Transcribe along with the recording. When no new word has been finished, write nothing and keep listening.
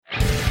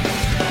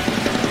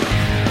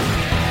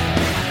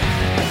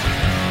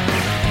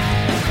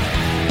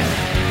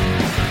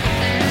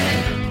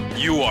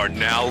are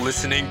now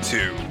listening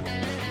to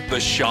the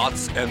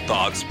Shots and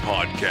Thoughts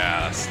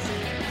Podcast.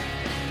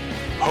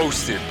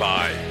 Hosted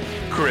by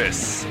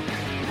Chris,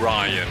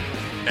 Ryan,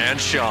 and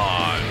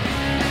Sean.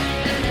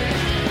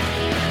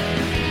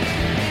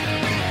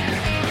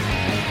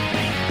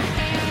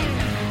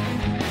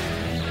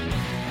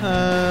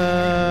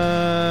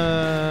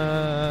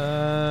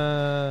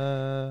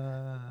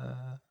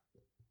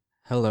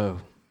 Hello.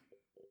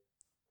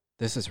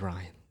 This is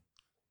Ryan.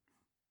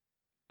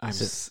 I'm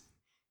just.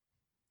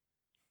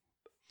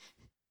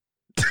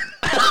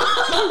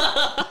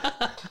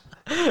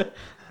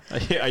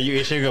 Are you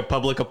issuing a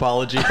public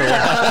apology for what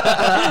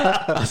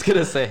happened? I was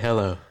gonna say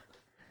hello.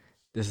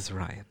 This is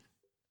Ryan.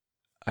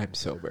 I'm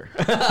sober.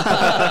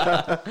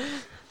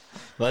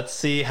 Let's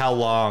see how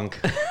long.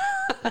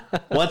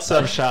 What's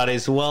up,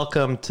 shotties?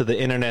 Welcome to the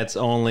internet's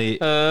only.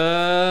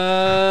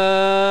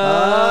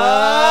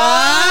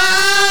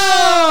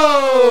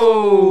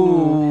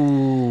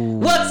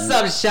 What's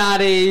up,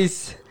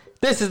 shotties?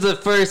 This is the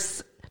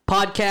first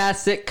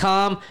podcast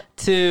sitcom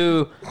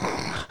to.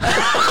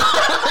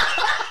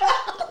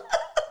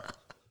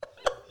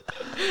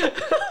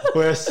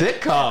 We're a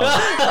sitcom.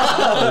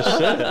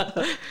 Oh,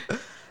 shit.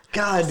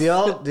 God, do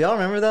y'all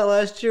remember that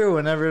last year?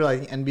 Whenever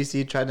like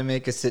NBC tried to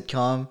make a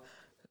sitcom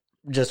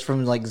just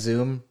from like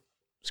Zoom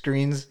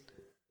screens.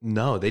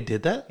 No, they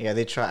did that? Yeah,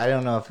 they tried. I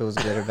don't know if it was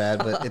good or bad,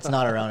 but it's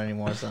not around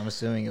anymore, so I'm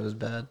assuming it was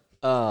bad.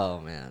 Oh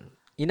man,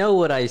 you know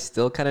what I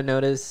still kind of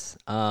notice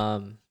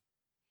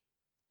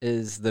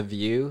is The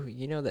View.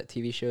 You know that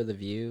TV show, The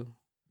View.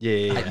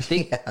 Yeah.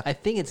 I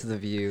think it's The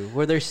View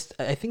where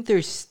I think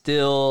they're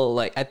still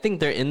like I think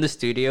they're in the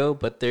studio,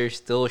 but they're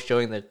still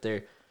showing that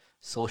they're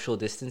social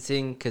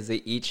distancing because they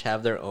each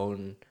have their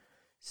own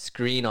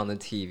screen on the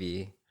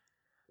TV.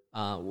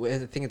 I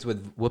think it's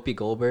with Whoopi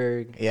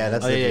Goldberg. Yeah,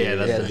 that's That's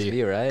That's the The View.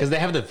 View, right? Because they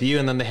have The View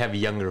and then they have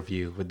Younger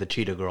View with the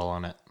cheetah girl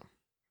on it.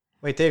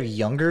 Wait, they have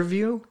Younger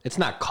View? It's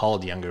not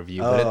called Younger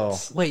View, Oh. but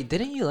it's. Wait,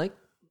 didn't you like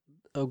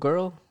a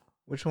girl,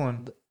 Which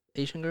one?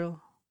 Asian girl?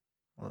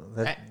 Well,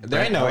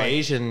 There ain't no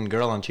Asian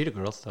girl on Cheetah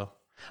Girls, though.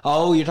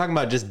 Oh, you're talking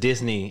about just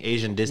Disney,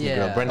 Asian Disney Yeah.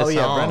 girl. Brenda Oh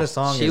yeah, Song. Brenda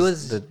Song She is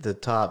was- the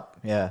top.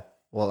 Yeah.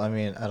 Well, I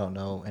mean, I don't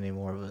know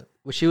anymore, but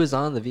Well, she was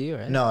on The View,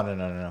 right?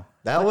 no.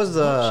 That was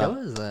What show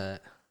is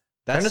that?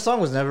 Brenda That's Song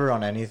was never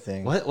on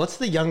anything. what's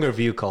the Younger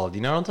View called?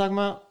 You know what I'm talking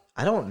about?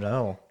 I don't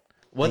know.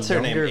 What's The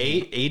her name? Younger-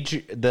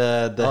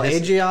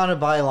 Adriana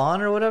Bailon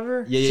or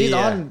whatever. Yeah, yeah, she's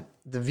yeah. on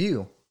The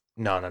View.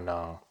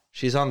 No.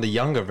 She's on the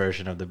younger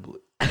version of the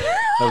View.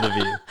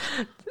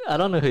 I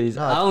don't know who he's.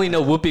 I only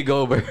know Whoopi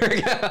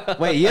Goldberg.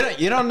 Wait,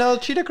 you don't know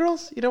Cheetah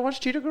Girls? You don't watch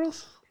Cheetah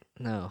Girls?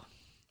 No.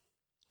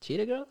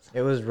 Cheetah Girls?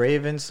 It was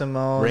Raven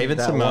Simone, Raven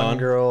that Simone. one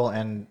girl,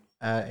 and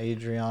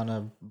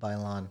Adriana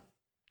Bailon.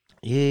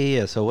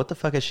 Yeah. So what the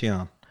fuck is she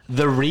on?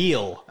 The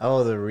Real.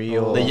 Oh, the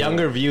real. The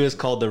Younger View is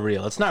called The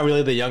Real. It's not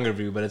really the Younger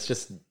View, but it's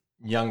just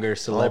younger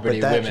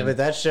celebrity women. But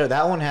that show,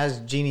 that one has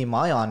Jeannie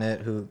Mai on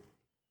it, who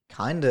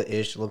kinda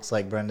ish looks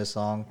like Brenda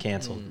Song.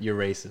 Canceled. You're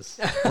racist.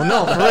 Well,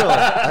 no, for real.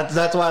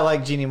 That's why I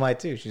like Jeannie Mai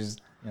too. She's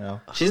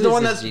She's Who the is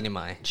one this that's Jeannie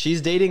Mai.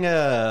 She's dating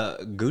a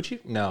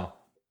Gucci. No,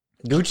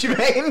 Gucci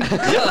Mane.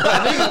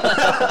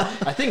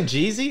 I think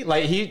Jeezy.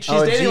 Like she's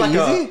dating like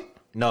G-Eazy?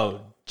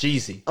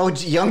 Jeezy. Oh,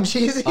 Young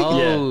Jeezy.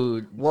 Oh,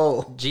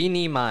 Whoa.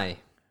 Jeannie Mai.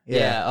 Yeah.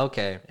 Yeah,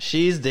 okay.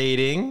 She's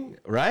dating,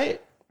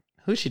 right?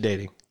 Who's she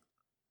dating?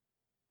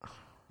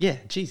 Yeah,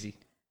 Jeezy.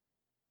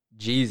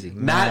 Jeezy.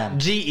 Not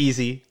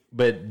G-Eazy,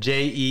 but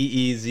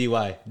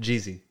Jeezy.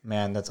 Jeezy.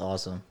 Man, that's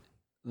awesome.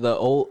 The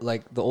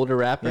older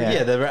rapper?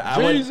 Yeah.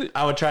 Yeah,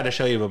 I would try to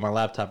show you, but my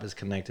laptop is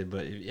connected.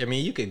 But I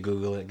mean, you could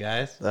Google it,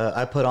 guys.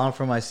 I put on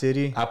for my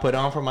city. I put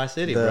on for my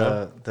city,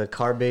 bro. The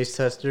car based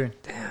tester.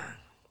 Damn.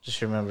 Just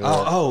remember that.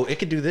 Oh, it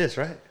could do this,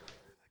 right?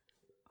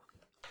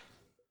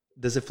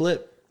 Does it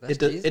flip? That's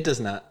Jeezy? It does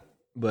not.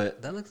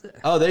 But That looks good.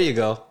 oh, there you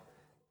go.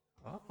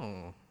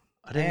 Oh.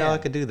 I didn't know I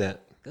could do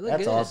that. They look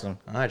That's good. awesome.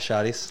 All right,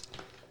 shotties.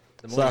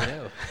 The more Sorry.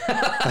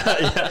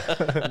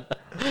 you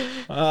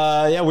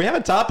know. Yeah, we have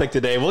a topic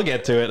today. We'll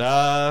get to it.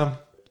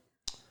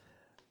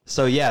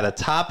 So yeah, the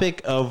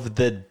topic of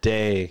the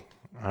day,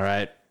 all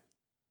right,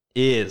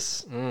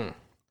 is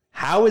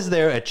how is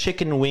there a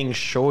chicken wing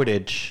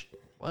shortage,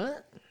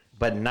 What?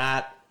 but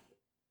not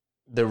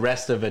the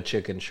rest of a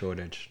chicken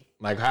shortage?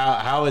 Like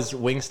how is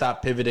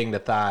Wingstop pivoting the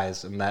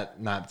thighs and that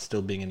not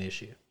still being an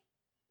issue?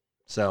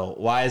 So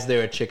why is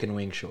there a chicken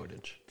wing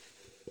shortage?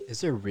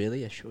 Is there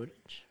really a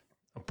shortage?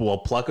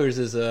 Well, Pluckers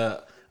is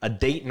a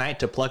date night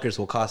to Pluckers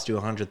will cost you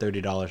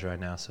 $130 right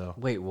now. So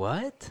Wait,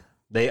 what?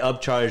 they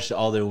upcharged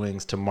all their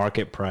wings to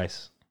market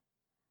price.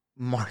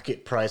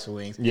 Market price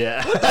wings.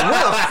 Yeah. What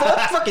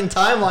a fucking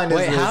timeline is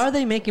Wait, this? how are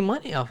they making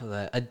money off of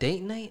that? A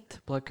date night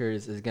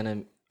Pluckers is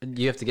gonna.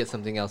 You have to get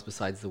something else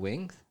besides the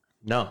wings.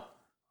 No.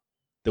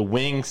 The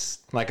wings,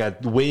 like a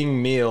wing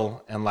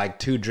meal and like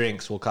 2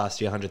 drinks will cost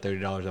you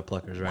 $130 at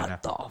Pluckers right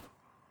now.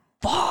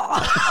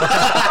 Fuck.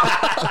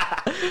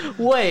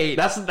 Wait.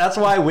 That's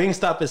why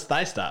Wingstop is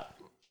Thigh Stop.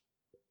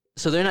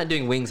 So they're not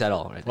doing wings at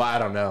all, right? Well, I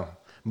don't know.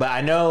 But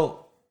I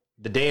know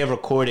the day of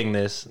recording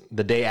this,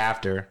 the day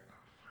after,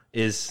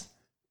 is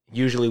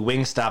usually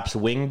Wingstop's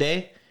Wing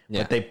Day,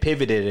 Yeah. but they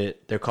pivoted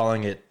it. They're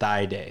calling it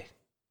Thigh Day.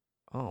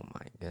 Oh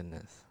my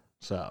goodness.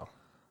 So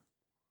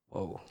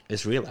Whoa.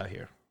 it's real out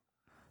here.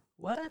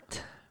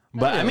 What?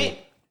 But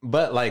my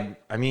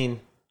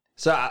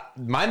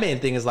main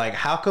thing is like,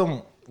 how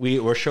come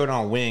we're short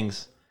on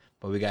wings,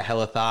 but we got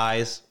hella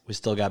thighs? We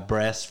still got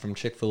breasts from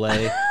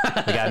Chick-fil-A.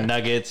 We got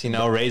nuggets,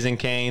 Raising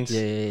Canes.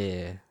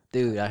 Yeah.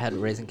 Dude, I had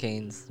Raising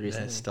Canes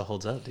recently. It still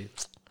holds up, dude.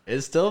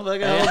 It still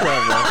fucking holds up,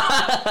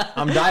 bro.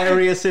 I'm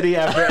diarrhea city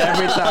after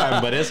every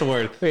time, but it's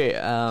worth. Wait,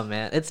 oh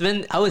man,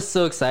 I was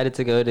so excited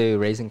to go to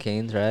Raising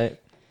Cane's, right?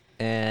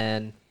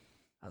 And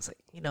I was like,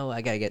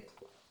 I gotta get.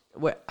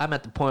 I'm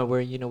at the point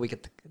where we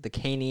get the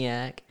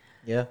Caniac.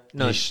 Yeah.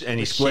 No, And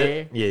he split.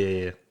 share.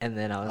 Yeah. And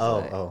then I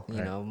was right.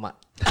 my.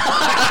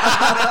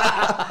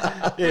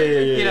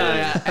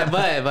 Yeah.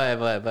 But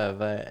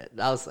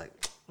I was like,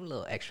 I'm a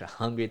little extra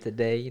hungry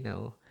today,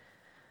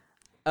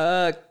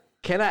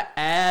 Can I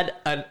add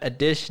an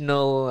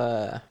additional?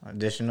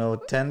 Additional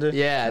tender?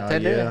 Yeah, Oh,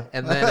 tender. yeah.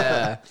 And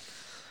then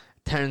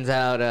turns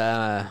out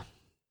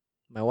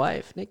my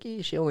wife,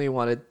 Nikki, she only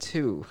wanted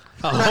 2.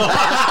 5.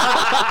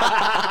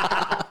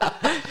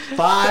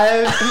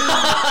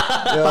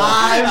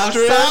 I'm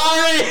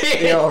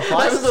sorry. Yo,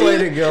 5 is the way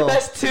to go.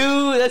 That's two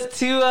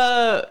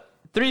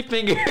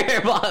 3-finger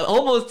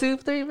almost 2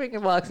 3-finger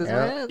boxes,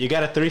 Yeah. man. You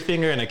got a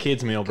 3-finger and a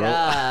kid's meal, bro.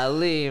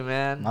 Golly,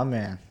 man. My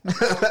man.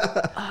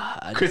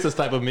 Chris's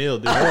type of meal,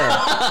 dude.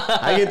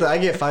 I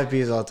get 5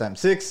 pieces all the time.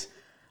 6.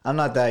 I'm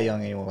not that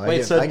young anymore.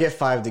 Wait, I get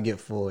 5 to get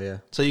full. Yeah.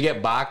 So you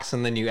get box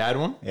and then you add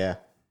one? Yeah.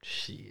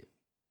 Shit.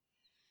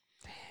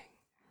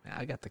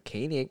 I got the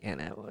Caniac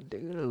and that one,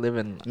 dude.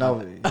 Living. No.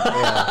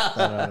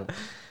 Yeah.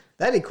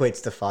 That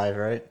equates to 5,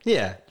 right?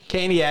 Yeah.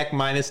 Caniac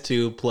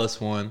 -2 +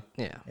 1.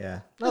 Yeah. Yeah.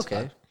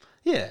 Okay.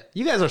 Yeah.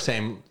 You guys are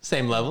same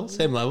level.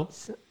 Same level.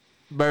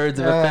 Birds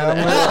of a I'm feather.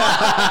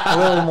 a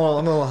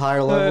little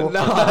higher level.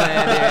 No,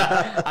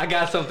 man, dude. I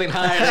got something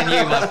higher than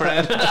you, my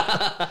friend.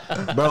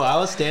 Bro, I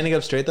was standing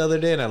up straight the other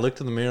day and I looked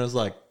in the mirror and I was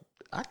like,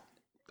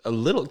 a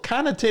little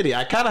kind of titty.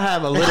 I kind of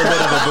have a little bit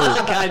of a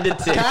boob. Kind of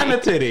titty. Kind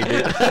of titty,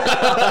 dude.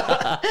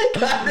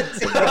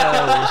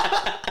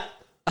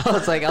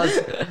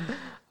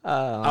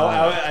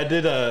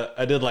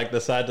 I did like the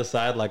side to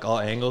side, like all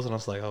angles, and I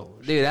was like, oh,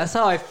 shit. Dude, that's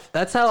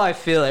how I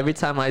feel every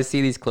time I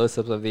see these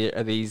close-ups of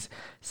these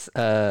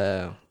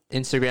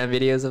Instagram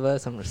videos of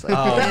us. I'm just like,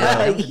 Oh,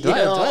 man, do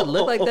I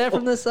look like that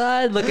from the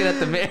side, looking at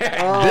the mirror?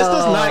 This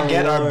does not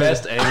get our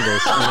best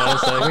angles. You know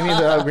what I'm We saying? need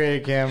to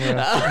upgrade a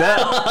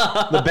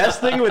camera. The best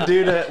thing would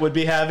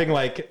be having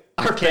like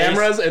our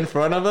cameras in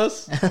front of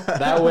us.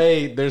 That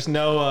way, there's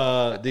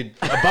no dude,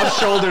 above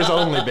shoulders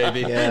only,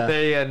 baby. Yeah.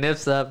 There you go,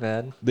 nips up,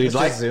 man. Dude, Let's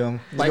like, just zoom.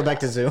 Let's go back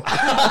to zoom.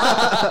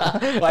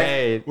 like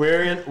Hey.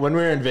 when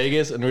we were in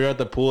Vegas and we were at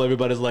the pool,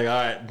 everybody's like, all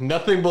right,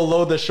 nothing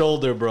below the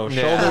shoulder, bro.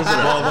 Shoulders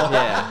above.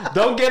 Yeah.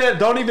 Don't get it.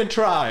 Don't even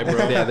try,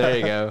 bro. Yeah, there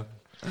you go.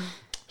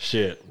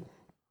 Shit.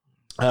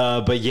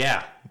 But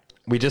yeah,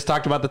 we just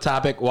talked about the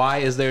topic. Why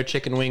is there a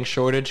chicken wing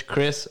shortage?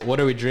 Chris, what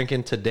are we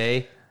drinking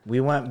today? We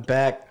went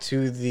back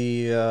to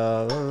the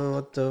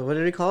what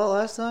did we call it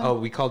last time? Oh,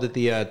 we called it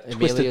the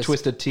Emilio's-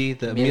 Twisted Tea,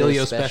 the Emilio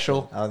Emilio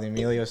Special. Special. The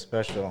Emilio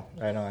Special.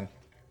 Right on.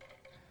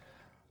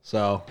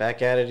 So,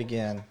 Back at it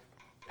again.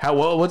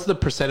 what's the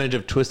percentage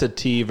of Twisted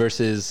Tea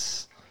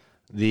versus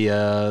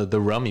the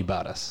rum you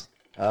bought us?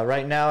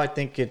 Right now, I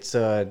think it's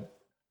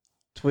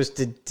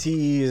Twisted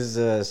Tea is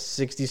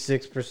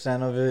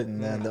 66% of it,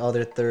 and then the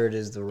other third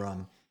is the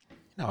rum.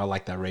 No, I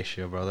like that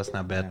ratio, bro. That's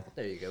not bad.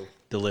 There you go.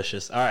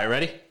 Delicious. All right,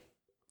 ready?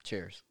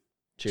 Cheers.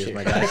 Cheers,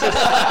 my guys.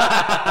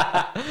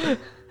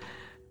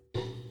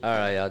 All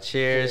right, y'all.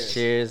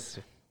 Cheers.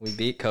 We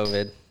beat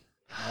COVID.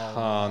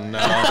 Oh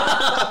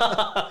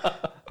no,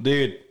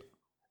 dude.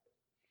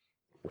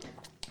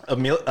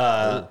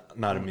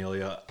 Not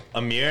Emilio.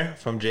 Amir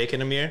from Jake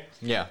and Amir.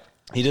 Yeah.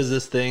 He does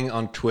this thing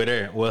on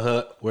Twitter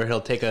where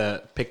he'll take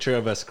a picture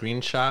of a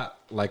screenshot,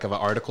 like of an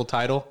article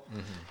title,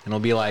 and it'll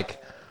be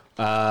like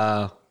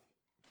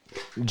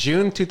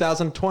June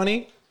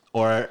 2020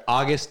 or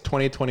August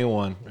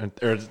 2021,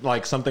 or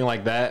like something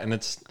like that, and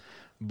it's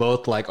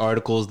both like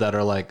articles that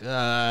are like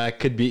it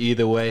could be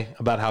either way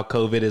about how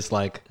COVID is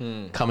like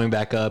coming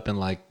back up and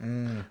like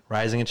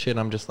rising and shit.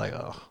 I'm just like,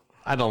 oh,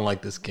 I don't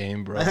like this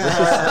game, bro.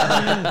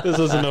 This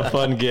isn't a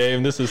fun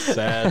game. This is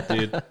sad,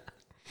 dude.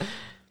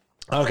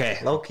 Okay.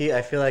 Low key,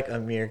 I feel like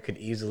Amir could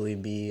easily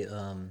be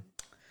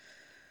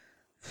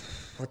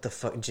what the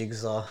fuck,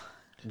 Jigsaw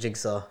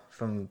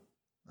from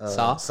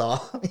Saw? Saw.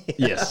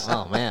 Yes.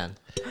 Oh man.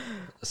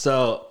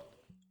 So,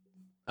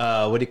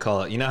 what do you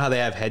call it? You know how they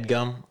have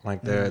HeadGum,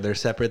 like their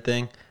separate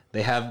thing.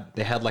 They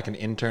had like an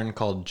intern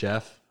called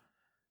Jeff,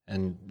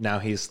 and now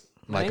he's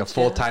like a name's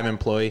full-time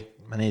employee.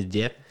 My name is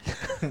Jeff.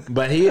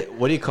 But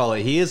what do you call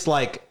it? He is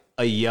like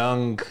a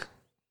young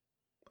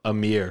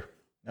Amir.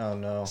 Oh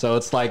no. So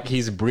it's like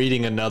he's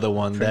breeding another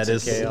one Prince that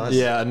of is Chaos.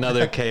 yeah,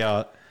 another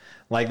chaos.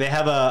 Like they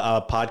have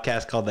a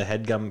podcast called the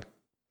HeadGum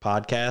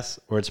podcasts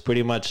where it's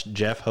pretty much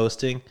Jeff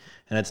hosting,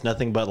 and it's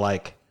nothing but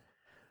like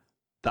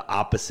the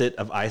opposite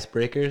of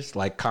icebreakers,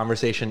 like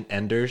conversation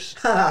enders.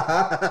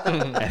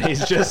 And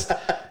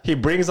he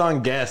brings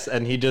on guests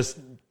and he just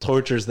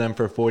tortures them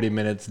for 40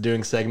 minutes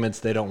doing segments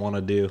they don't want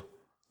to do.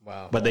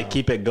 Wow. But they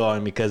keep it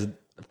going because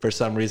for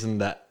some reason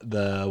that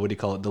the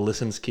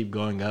listens keep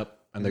going up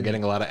and they're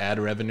getting a lot of ad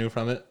revenue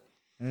from it.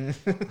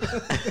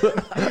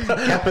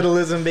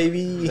 Capitalism,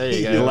 baby. There you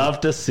You go.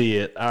 love to see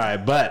it. All right,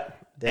 but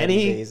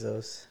Daddy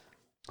Bezos.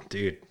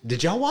 dude,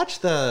 did y'all watch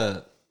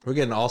we're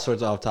getting all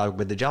sorts off topic,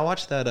 but did y'all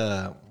watch that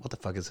what the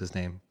fuck is his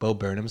name? Bo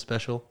Burnham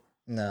special?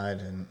 No, I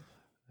didn't.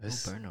 Oh,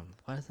 Burnham.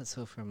 Why is that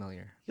so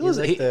familiar? He was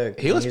Like the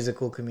he was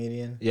musical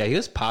comedian. yeah, he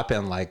was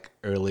popping like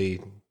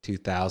early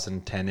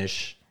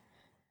 2010-ish.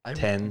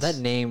 Tens. That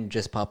name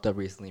just popped up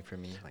recently for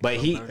me. Like, But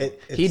Bo he Burnham.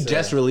 he It's,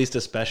 just released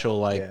a special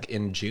like yeah.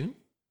 in June?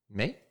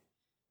 May?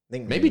 I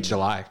think Maybe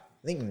July.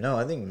 I think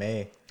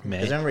May. May?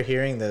 I remember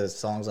hearing the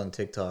songs on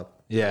TikTok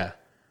Yeah.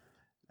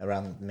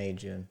 around May,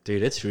 June.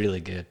 Dude, it's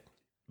really good.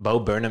 Bo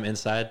Burnham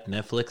inside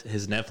Netflix,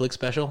 his Netflix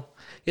special.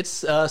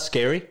 It's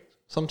scary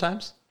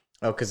sometimes.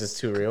 Oh, because it's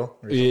too real.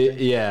 Or something?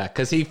 Yeah,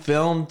 because he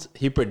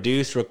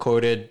produced,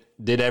 recorded,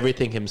 did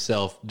everything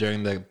himself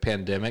during the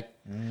pandemic,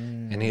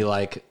 and he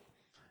like,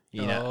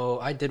 you know, Oh,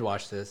 I did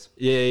watch this.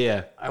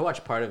 yeah. I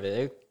watched part of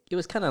it. It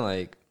was kind of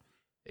like,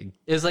 it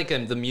was like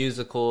the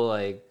musical,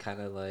 like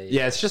kind of like.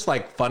 Yeah, it's just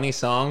like funny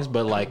songs,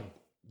 but like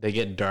they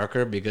get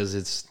darker because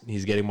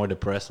he's getting more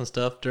depressed and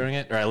stuff during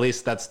it, or at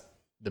least that's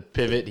the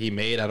pivot he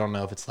made. I don't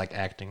know if it's like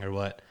acting or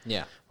what.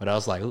 Yeah. But I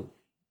was like, ooh,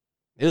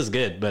 it was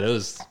good, but it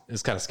was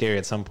kind of scary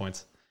at some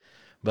points.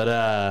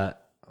 But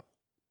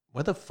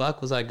where the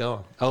fuck was I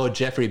going? Oh,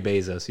 Jeffrey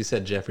Bezos. You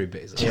said Jeffrey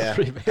Bezos. Yeah.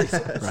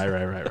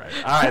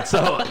 Right. All right.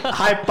 So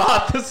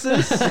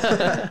hypothesis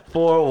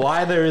for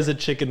why there is a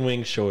chicken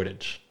wing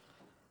shortage.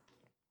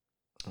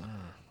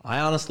 I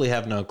honestly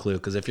have no clue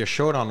because if you're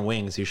short on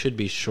wings, you should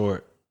be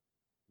short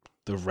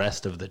the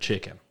rest of the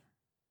chicken.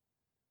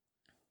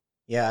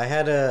 Yeah, I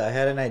had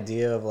an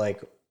idea of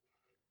like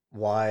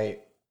why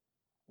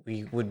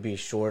we would be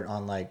short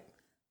on like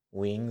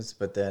wings,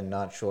 but then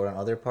not short on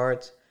other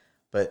parts.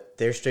 But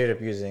they're straight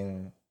up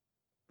using,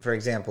 for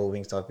example,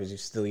 Wingstop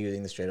is still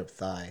using the straight up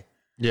thigh.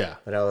 Yeah.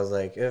 But I was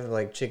like, if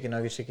like chicken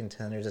nuggets, chicken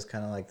tenders, just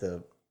kind of like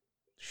the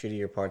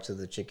shittier parts of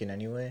the chicken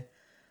anyway.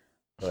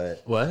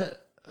 But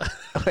What?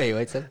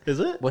 Wait, so Is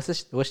it? what's the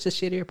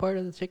shittier part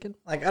of the chicken?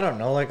 like I don't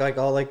know, like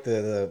all like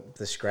the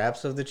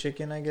scraps of the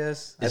chicken, I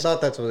guess. I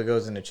thought that's what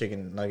goes into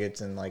chicken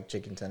nuggets and like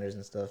chicken tenders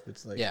and stuff.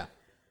 It's like Yeah.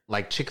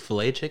 Like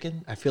Chick-fil-A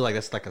chicken? I feel like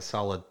that's like a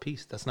solid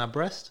piece. That's not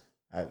breast?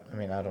 I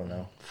mean, I don't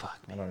know. Fuck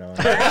I don't know.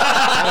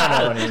 I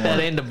don't know anymore. That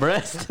ain't the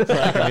breast.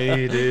 Fuck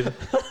me, dude.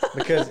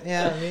 Because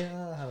yeah, I mean,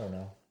 I don't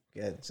know.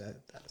 Yeah,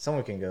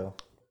 someone can go.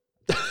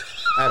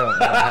 I don't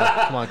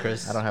know. Come on,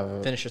 Chris. I don't have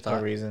a, Finish your a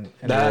thought. reason.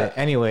 That-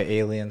 Anyway,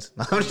 aliens.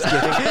 No, I'm just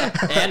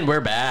kidding. And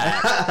we're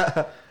back.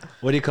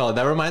 What do you call it?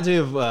 That reminds me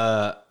of,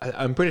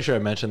 I'm pretty sure I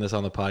mentioned this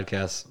on the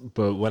podcast,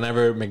 but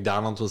whenever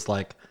McDonald's was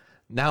like,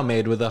 now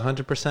made with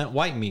 100%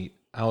 white meat,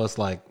 I was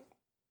like,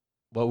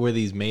 what were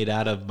these made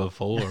out of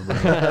before,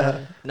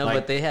 bro? No, Like-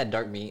 but they had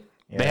dark meat.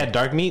 They had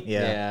dark meat?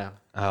 Yeah. Yeah.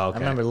 Oh, okay. I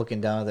remember looking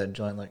down at that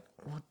joint like,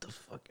 what the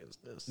fuck is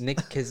this?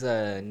 Because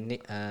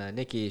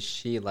Nikki,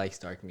 she likes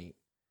dark meat.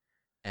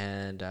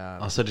 And,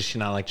 Oh, so does she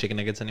not like chicken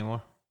nuggets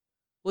anymore?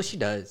 well, she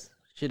does.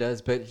 She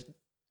does, but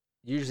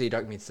usually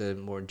dark meat's a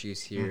more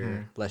juicier,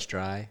 Mm-hmm. less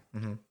dry.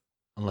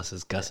 Unless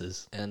it's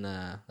Gus's. And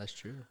that's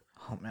true.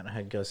 Oh man, I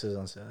had Gus's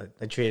on Saturday.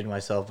 I treated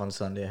myself on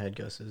Sunday. I had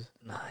Gus's.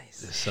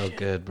 Nice. It's so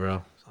good,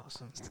 bro.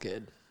 Awesome. It's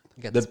good.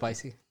 You got the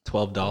spicy?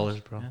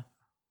 $12, bro.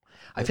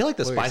 I feel like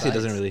the What were your spicy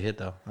doesn't sides? really hit,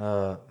 though.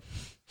 Uh,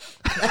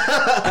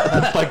 What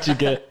the fuck you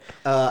get?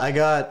 I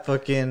got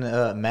fucking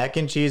mac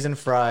and cheese and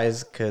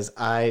fries because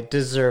I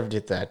deserved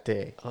it that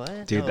day.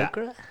 What? Dude, No that-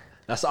 okra?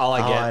 That's all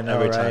I Oh, get I know,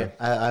 every right?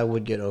 time. I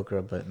would get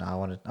okra, but no, I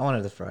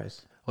wanted the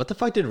fries. What the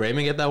fuck did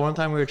Raymond get that one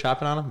time we were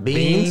chopping on him?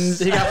 Beans.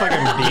 He got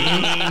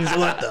fucking beans.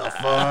 What the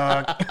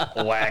fuck?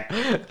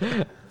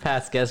 Whack.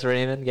 Past guest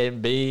Raymond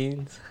getting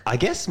beans. I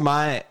guess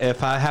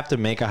if I have to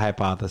make a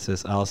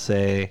hypothesis, I'll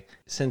say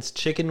since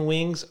chicken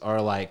wings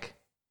are like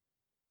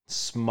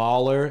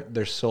smaller,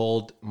 they're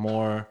sold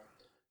more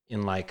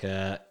in like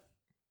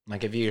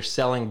if you're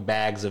selling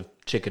bags of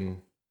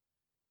chicken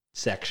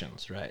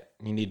sections, right?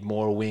 You need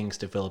more wings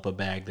to fill up a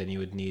bag than you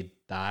would need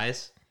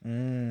thighs.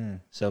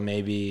 So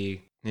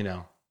maybe,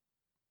 It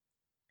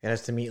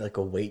has to meet like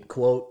a weight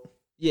quote.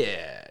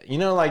 yeah,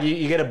 like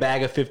you get a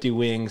bag of 50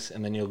 wings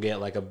and then you'll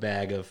get like a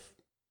bag of,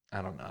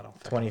 I don't know.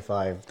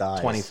 25 thighs.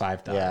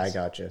 25 thighs. Yeah, I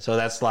gotcha. So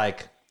that's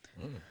like,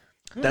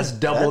 that's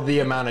double the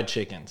amount of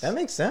chickens. That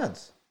makes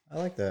sense. I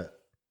like that.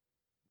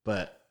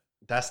 But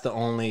that's the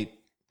only,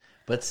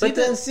 but see, But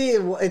then see,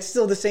 it's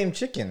still the same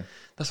chicken.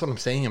 that's what I'm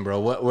saying, bro.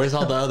 Where's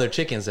all the other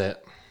chickens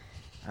at?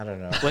 I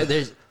don't know. Wait,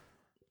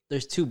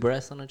 there's two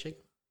breasts on a chicken?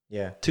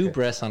 Yeah. Two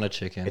breasts on a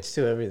chicken. It's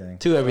to everything.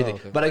 to everything. Oh,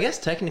 okay. But I guess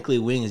technically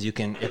wings, you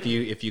can, if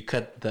you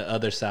cut the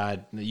other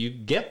side, you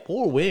get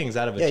 4 wings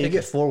out of a Yeah, chicken. you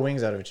get 4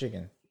 wings out of a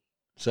chicken.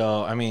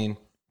 So, I mean,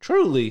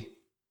 truly,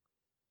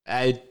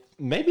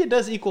 maybe it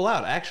does equal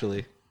out,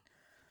 actually.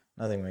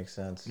 Nothing makes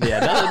sense. Yeah,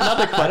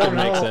 nothing I don't fucking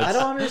know. makes sense. I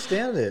don't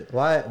understand it.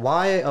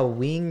 Why a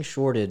wing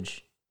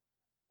shortage?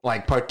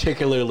 Like,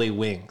 particularly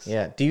wings.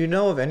 Yeah. Do you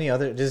know of any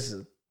other? Just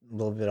a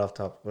little bit off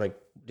top. Like,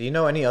 do you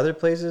know any other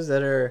places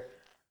that are?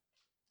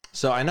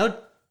 So, I know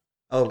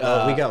We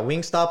got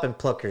Wingstop and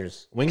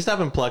Pluckers. Wingstop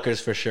and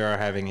Pluckers for sure are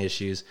having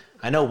issues.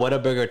 I know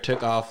Whataburger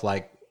took off,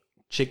 like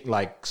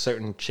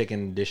certain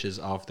chicken dishes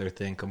off their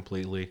thing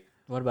completely.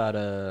 What about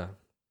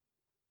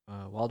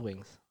Wild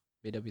Wings,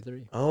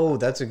 BW3? Oh,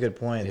 that's a good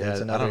point. Yeah, That's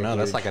I another don't know.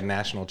 That's huge- like a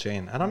national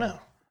chain. I don't know.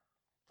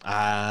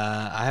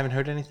 I haven't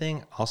heard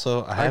anything.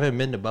 Also, I haven't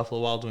been to Buffalo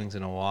Wild Wings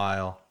in a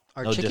while.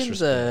 Are No chickens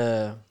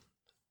disrespect.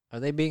 are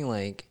they being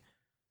like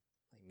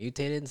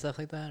mutated and stuff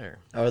like that, or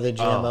Are they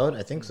GMO'd?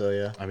 I think so.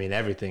 Yeah. I mean,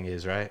 everything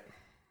is, right?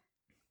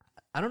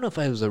 I don't know if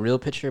it was a real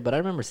picture, but I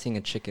remember seeing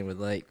a chicken with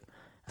like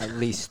at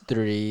least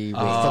 3 wings,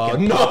 Oh,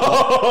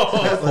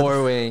 no!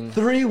 4 wings,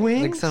 3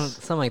 wings? like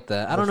something like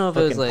that. I don't know if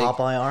it was Fucking like.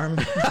 Popeye arm.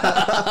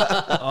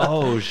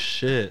 Oh,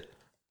 shit.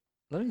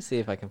 Let me see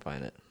if I can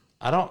find it.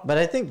 I don't... But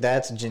I think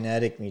that's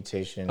genetic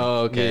mutation.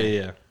 Oh, okay.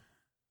 Yeah.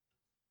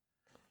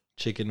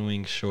 Chicken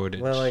wing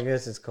shortage. Well, I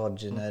guess it's called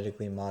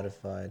genetically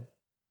modified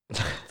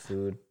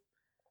food.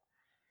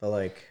 But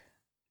like,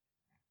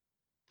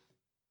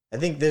 I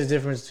think there's a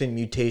difference between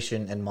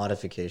mutation and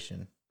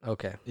modification.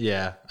 Okay.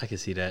 Yeah, I can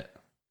see that.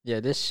 Yeah,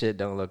 this shit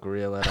don't look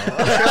real at all. Dude,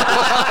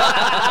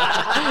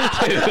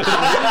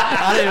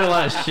 I don't even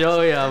want to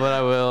show you, but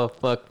I will.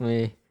 Fuck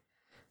me.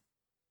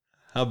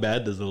 How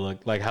bad does it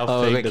look? Like, how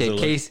Oh, fake does okay. it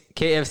look?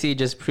 KFC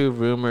just proved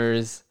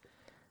rumors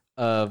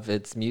of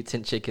its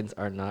mutant chickens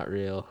are not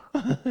real.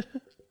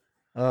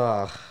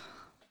 Oh,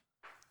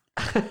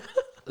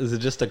 Is it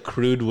just a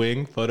crude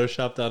wing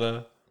photoshopped out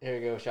of... Here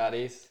we go,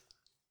 shotties.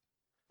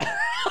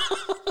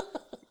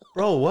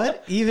 Bro,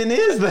 what even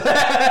is that?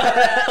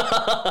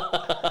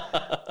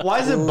 Why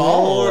is it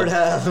Lord bald?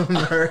 have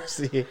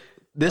mercy.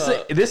 This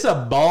is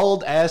a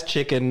bald ass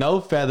chicken,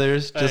 no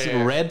feathers, just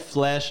yeah. red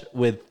flesh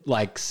with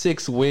like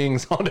 6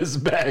 wings on his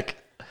back.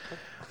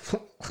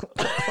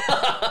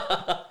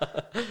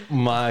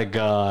 My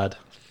God.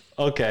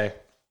 Okay.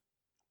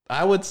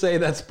 I would say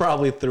that's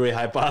probably 3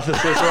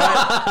 hypotheses,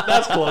 right?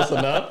 That's close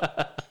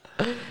enough.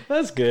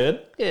 That's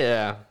good.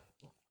 Yeah.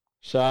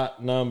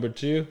 Shot number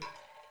 2.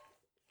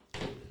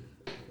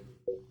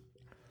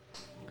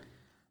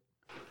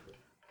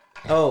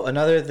 Oh,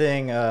 another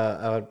thing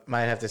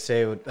might have to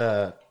say,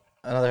 another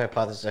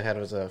hypothesis I had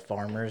was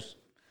farmers.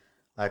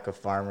 Like a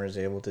farmer is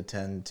able to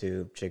tend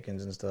to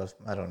chickens and stuff.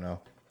 I don't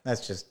know.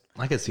 That's just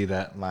I can see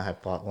that.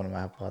 one of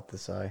my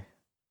hypotheses.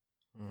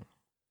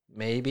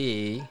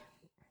 Maybe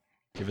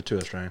Give it to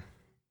us, Ryan.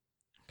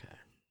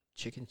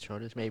 chicken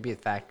shortage. Maybe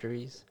at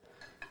factories.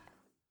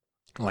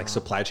 Like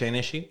supply chain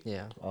issue?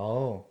 Yeah,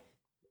 Oh.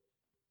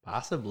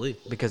 Possibly.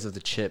 because of the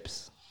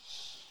chips.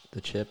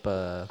 The chips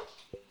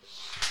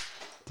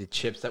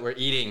that we're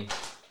eating.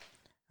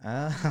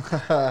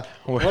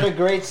 What a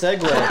great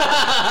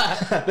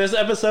segue. This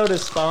episode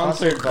is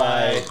sponsored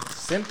by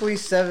Simply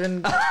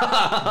 7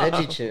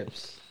 veggie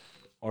chips.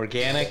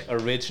 Organic,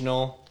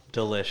 Original,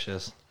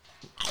 Delicious.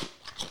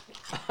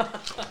 All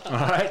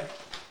right.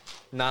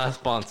 Not a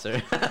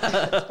sponsor.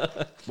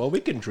 Well, we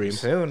can dream.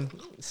 Soon.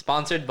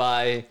 Sponsored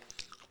by.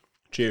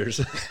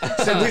 Cheers.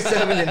 Simply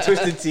 7 and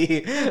Twisted Tea.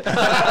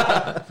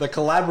 The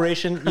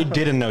collaboration you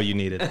didn't know you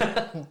needed.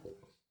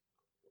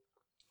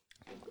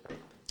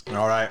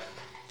 All right.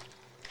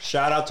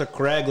 Shout out to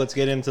Craig. Let's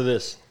get into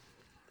this.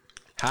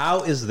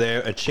 How is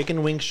there a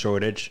chicken wing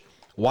shortage?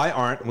 Why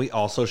aren't we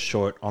also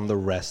short on the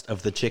rest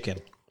of the chicken?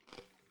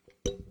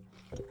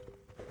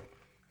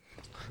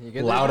 You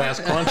good Loud there? ass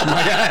crunch,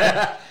 my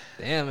guy.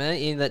 Damn, man,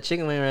 eating that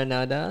chicken wing right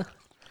now, dog.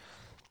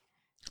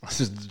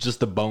 This is just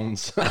the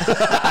bones.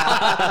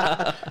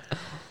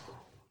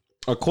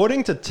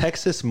 According to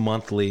Texas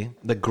Monthly,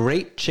 the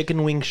great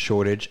chicken wing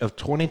shortage of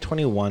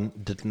 2021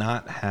 did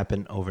not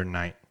happen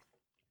overnight.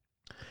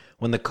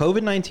 When the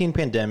COVID-19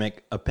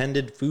 pandemic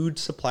upended food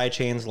supply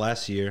chains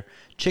last year,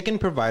 chicken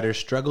providers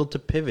struggled to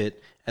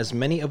pivot as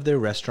many of their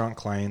restaurant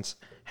clients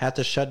had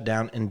to shut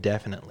down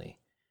indefinitely.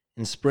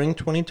 In spring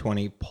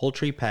 2020,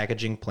 poultry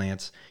packaging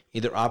plants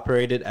either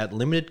operated at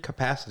limited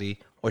capacity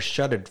or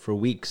shuttered for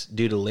weeks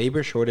due to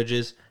labor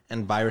shortages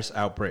and virus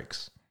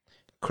outbreaks.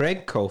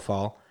 Craig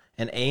Kofal,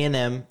 an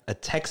A&M, a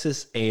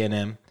Texas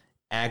A&M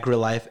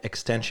AgriLife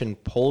Extension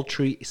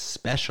poultry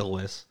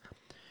specialist,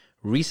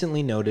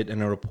 recently noted in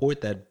a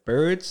report that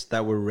birds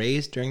that were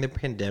raised during the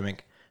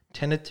pandemic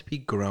tended to be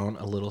grown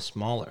a little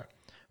smaller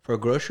for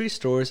grocery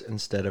stores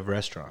instead of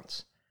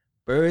restaurants.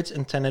 Birds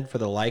intended for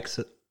the likes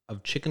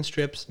of chicken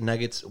strips,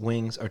 nuggets,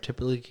 wings are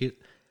typically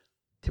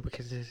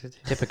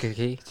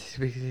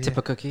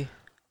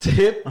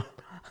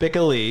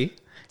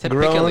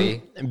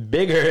grown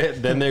bigger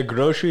than their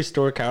grocery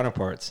store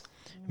counterparts.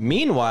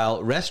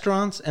 Meanwhile,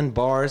 restaurants and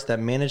bars that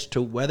managed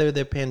to weather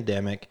the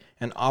pandemic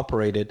and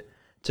operated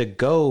to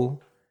go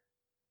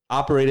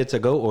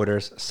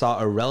orders saw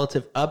a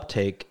relative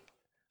uptick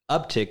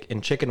uptick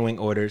in chicken wing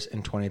orders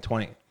in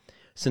 2020.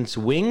 Since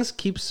wings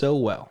keep so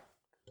well.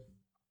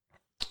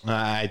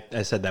 I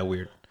said that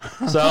weird.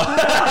 So,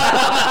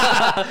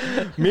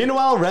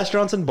 meanwhile,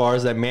 restaurants and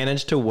bars that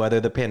managed to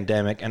weather the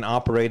pandemic and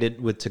operated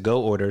with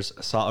to-go orders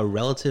saw a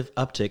relative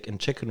uptick in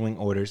chicken wing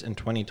orders in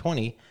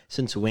 2020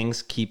 since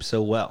wings keep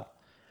so well.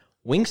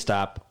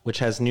 Wingstop, which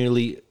has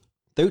nearly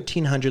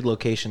 1,300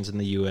 locations in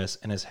the U.S.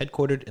 and is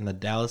headquartered in the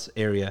Dallas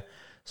area,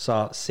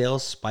 saw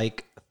sales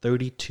spike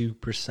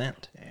 32%.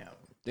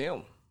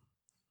 Damn.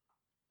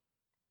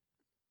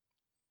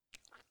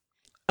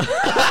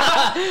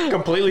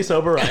 Completely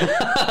sober,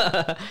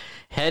 right?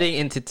 Heading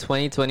into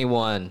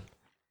 2021,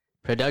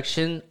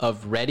 production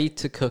of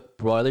ready-to-cook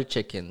broiler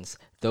chickens,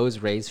 those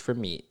raised for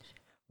meat,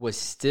 was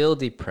still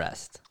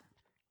depressed.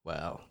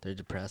 Wow, they're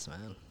depressed,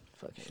 man.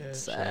 Fucking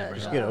sad.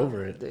 Just get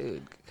over it.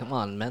 Dude. Come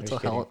on, mental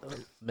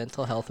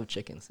health of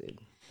chickens, dude.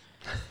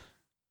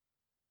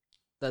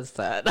 That's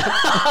sad.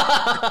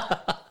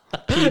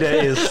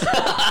 PETA is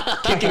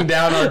kicking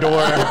down our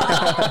door.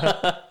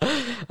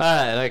 All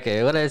right,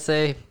 okay. What did I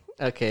say?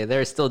 Okay,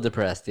 they're still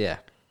depressed. Yeah,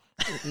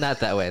 not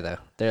that way though.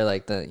 They're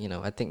like I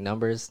think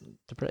numbers.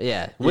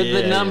 With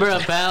the number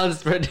of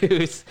pounds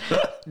produced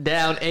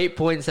down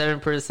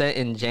 8.7%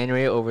 in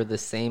January over the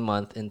same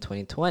month in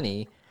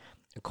 2020,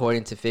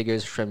 according to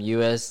figures from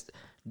U.S.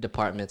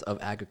 Department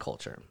of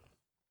Agriculture.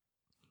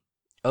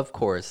 Of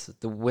course,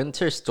 the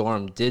winter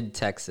storm did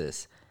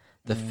Texas,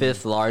 the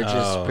fifth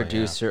largest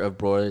producer of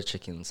broiler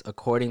chickens,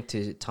 according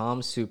to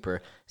Tom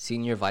Super,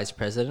 Senior Vice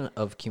President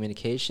of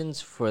Communications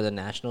for the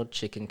National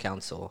Chicken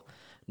Council.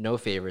 No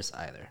favors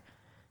either.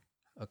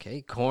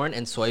 Okay, corn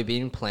and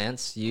soybean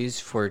plants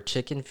used for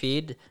chicken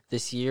feed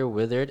this year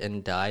withered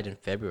and died in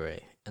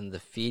February, and the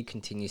feed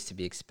continues to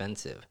be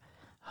expensive.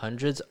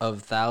 Hundreds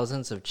of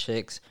thousands of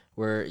chicks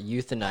were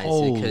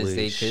euthanized because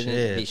they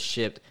couldn't be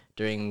shipped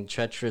during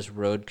treacherous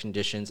road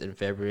conditions in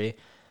February.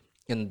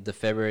 In the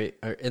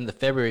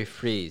February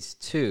freeze,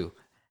 too,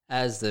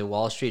 as the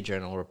Wall Street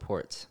Journal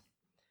reports.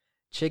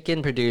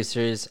 Chicken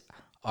producers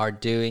are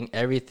doing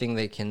everything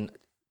they can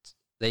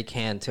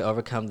to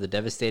overcome the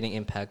devastating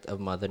impact of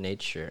Mother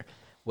Nature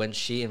when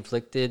she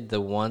inflicted the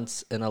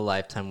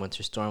once-in-a-lifetime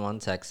winter storm on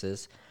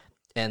Texas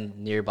and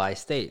nearby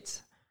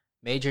states.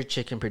 Major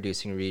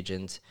chicken-producing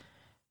regions...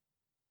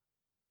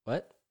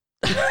 What?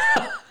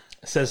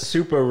 It says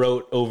Super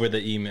wrote over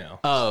the email.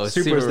 Oh,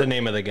 Super's the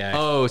name of the guy.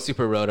 Oh,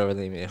 Super wrote over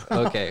the email.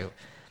 Okay.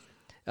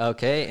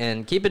 Okay,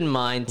 and keep in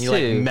mind, He too...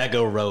 like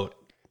mega wrote.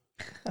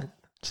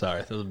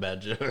 Sorry, that was a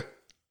bad joke.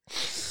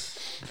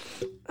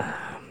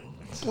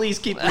 Please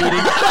keep reading.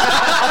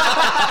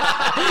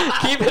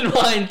 Keep in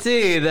mind,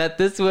 too, that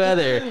this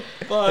weather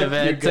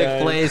event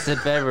took place in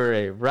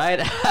February, right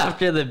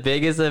after the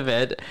biggest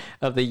event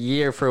of the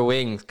year for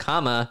wings,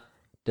 the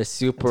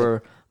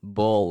Super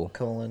Bowl.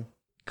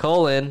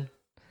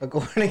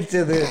 According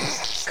to the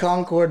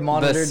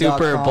ConcordMonitor.com, The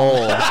Super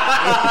Bowl.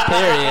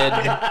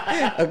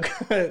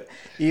 Period.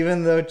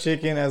 Even though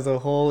chicken as a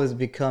whole is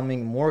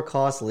becoming more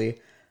costly,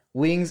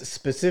 wings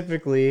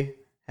specifically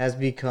has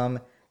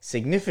become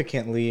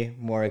significantly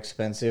more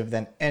expensive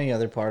than any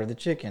other part of the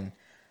chicken.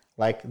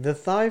 Like the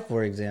thigh,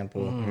 for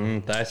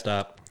example. Thigh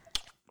stop.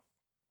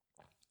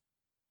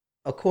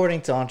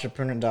 According to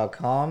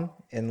Entrepreneur.com,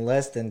 in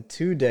less than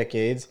 2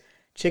 decades,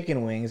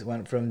 chicken wings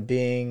went from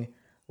being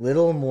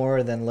little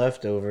more than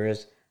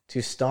leftovers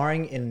to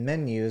starring in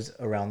menus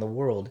around the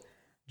world.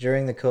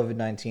 During the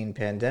COVID-19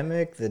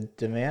 pandemic, the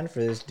demand for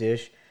this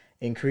dish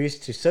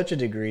increased to such a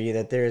degree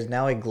that there is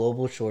now a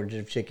global shortage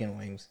of chicken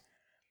wings,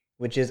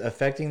 which is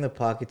affecting the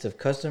pockets of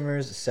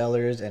customers,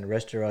 sellers, and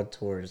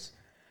restaurateurs.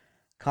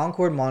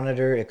 Concord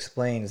Monitor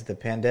explains the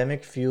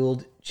pandemic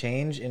fueled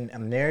change in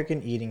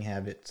American eating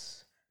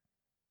habits.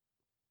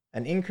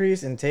 An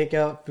increase in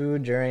takeout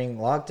food during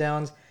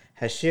lockdowns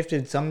has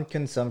shifted some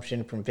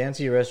consumption from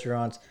fancy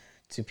restaurants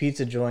to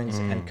pizza joints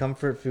and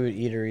comfort food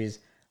eateries,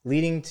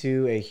 leading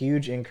to a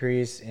huge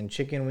increase in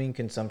chicken wing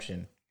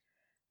consumption.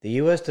 The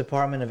U.S.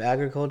 Department of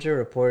Agriculture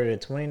reported a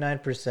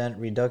 29%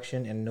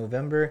 reduction in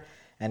November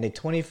and a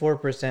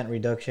 24%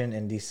 reduction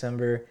in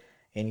December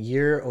in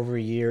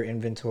year-over-year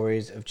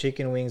inventories of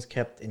chicken wings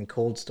kept in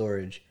cold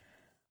storage.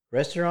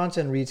 Restaurants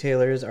and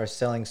retailers are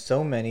selling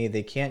so many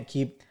they can't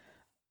keep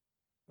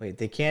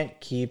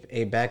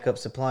a backup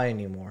supply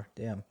anymore.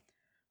 Damn.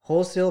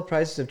 Wholesale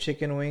prices of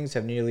chicken wings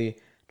have nearly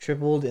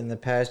tripled in the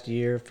past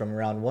year, from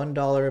around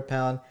 $1 a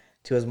pound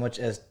to as much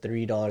as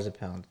 $3 a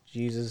pound.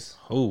 Jesus.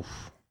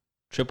 Oof.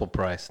 Triple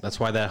price. That's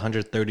why that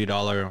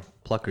 $130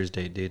 Pluckers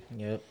date, dude.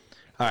 Yep.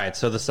 All right,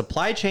 so the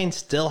supply chain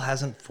still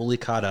hasn't fully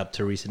caught up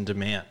to recent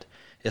demand,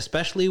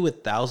 especially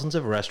with thousands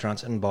of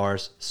restaurants and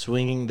bars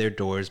swinging their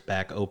doors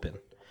back open.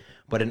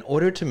 But in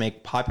order to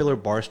make popular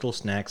barstool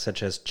snacks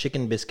such as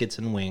chicken biscuits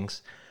and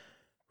wings,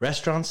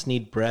 restaurants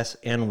need breasts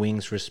and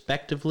wings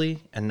respectively,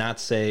 and not,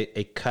 say,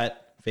 a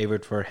cut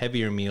favored for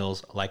heavier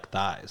meals like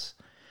thighs.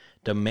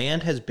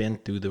 Demand has been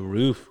through the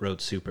roof,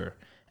 wrote Super,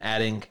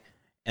 adding,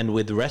 and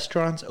with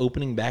restaurants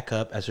opening back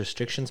up as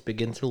restrictions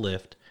begin to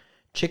lift,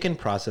 chicken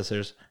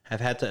processors have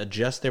had to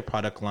adjust their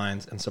product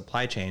lines and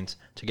supply chains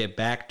to get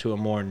back to a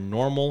more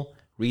normal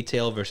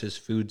retail versus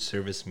food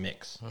service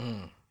mix.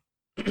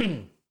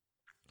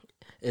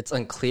 It's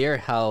unclear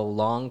how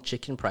long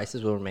chicken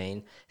prices will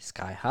remain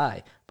sky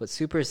high, but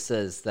Super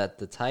says that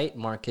the tight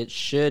market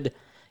should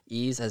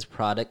ease as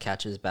product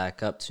catches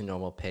back up to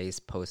normal pace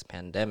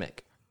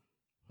post-pandemic.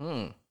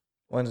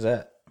 When's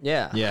that?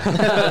 Yeah.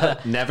 Yeah.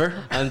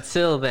 Never?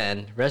 Until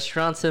then,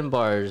 restaurants and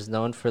bars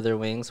known for their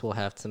wings will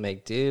have to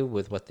make do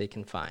with what they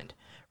can find.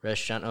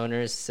 Restaurant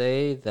owners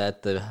say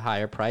that the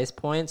higher price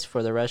points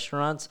for the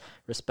restaurants'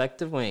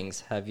 respective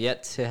wings have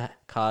yet to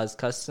cause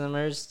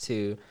customers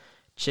to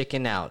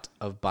chicken out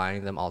of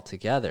buying them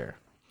altogether,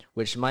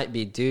 which might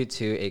be due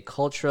to a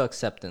cultural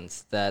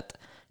acceptance that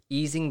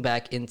easing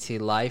back into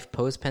life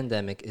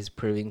post-pandemic is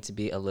proving to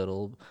be a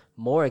little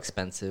more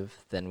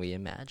expensive than we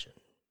imagine.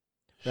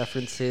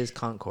 References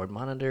Concord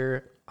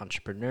Monitor,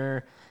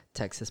 Entrepreneur,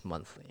 Texas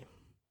Monthly.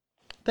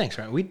 Thanks,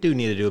 Ryan. We do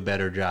need to do a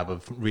better job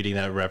of reading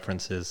that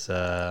references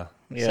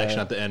section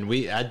at the end.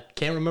 I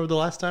can't remember the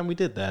last time we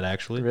did that,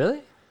 actually.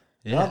 Really?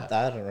 Yeah.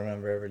 I don't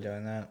remember ever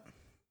doing that.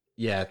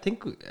 Yeah, I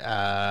think,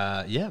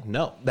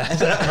 no.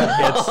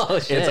 Oh,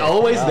 shit. It's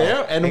always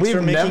there, and Thanks we've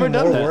for making never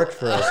done more that. work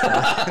for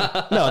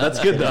us. No, that's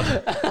good,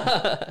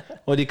 though.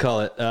 What do you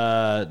call it?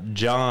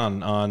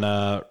 John on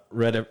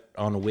Reddit,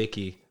 on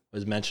Wiki,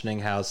 was mentioning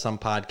how some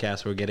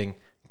podcasts were getting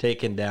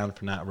taken down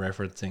for not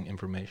referencing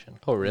information.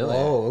 Oh, really?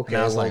 Oh, okay.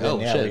 And I was like, then, oh,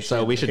 yeah, shit.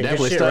 So we should okay,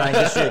 definitely good shit, start.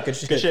 Ryan, good shit, good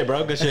shit. Good shit,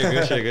 bro. Good shit,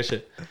 good shit, good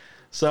shit.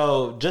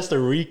 So just a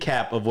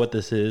recap of what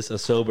this is, a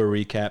sober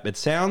recap. It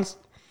sounds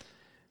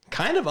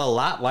kind of a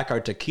lot like our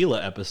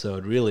tequila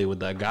episode, really, with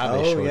the agave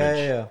Oh, shortage.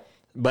 yeah.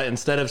 But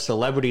instead of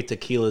celebrity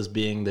tequilas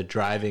being the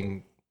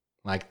driving,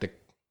 like the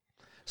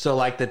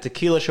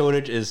tequila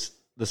shortage is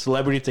the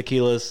celebrity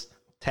tequilas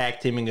tag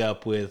teaming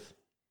up with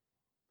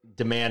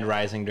demand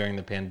rising during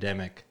the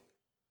pandemic.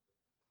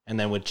 And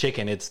then with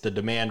chicken, it's the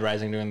demand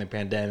rising during the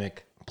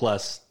pandemic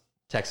plus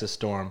Texas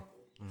storm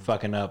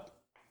fucking up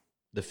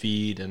the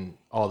feed and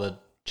all the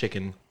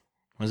chicken.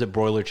 Was it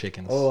broiler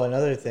chickens? Oh,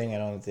 another thing I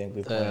don't think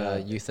we pointed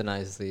out.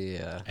 Euthanize the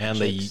and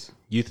chicks.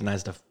 they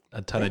euthanized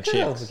a ton They of could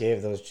have chicks.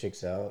 gave those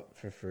chicks out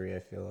for free, I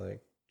feel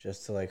like.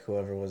 Just to like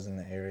whoever was in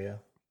the area.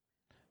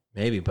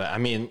 Maybe, but I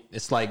mean,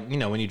 it's like,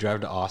 when you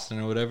drive to Austin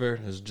or whatever,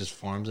 there's just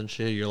farms and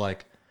shit. You're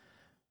like,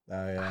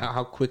 Oh, yeah.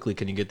 how quickly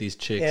can you get these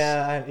chicks?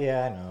 Yeah,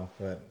 I know,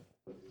 but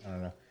I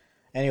don't know.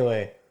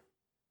 Anyway,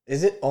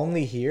 is it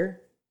only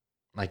here?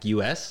 Like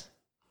U.S.?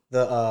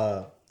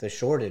 The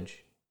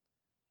shortage?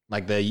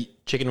 Like the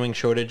chicken wing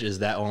shortage, is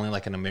that only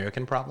like an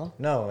American problem?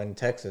 No, in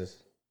Texas.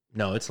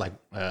 No, it's like,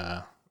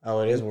 Oh,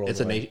 it is worldwide. it's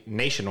a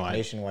nationwide.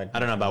 Nationwide. I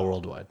don't know about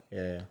worldwide,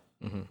 Yeah.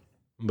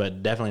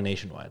 but definitely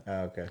nationwide. Oh,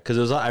 okay.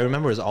 Because I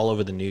remember it was all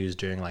over the news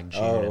during like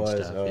June Oh, it and was.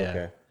 stuff. Oh, yeah.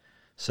 okay.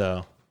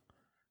 So,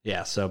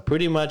 yeah. So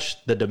pretty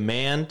much the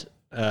demand,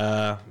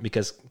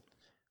 because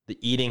the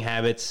eating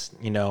habits,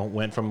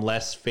 went from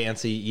less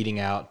fancy eating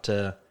out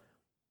to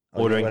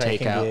ordering What I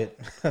can takeout.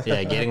 get.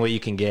 Yeah, getting what you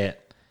can get.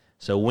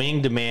 So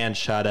wing demand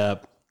shot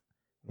up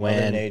Mother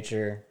when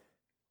Nature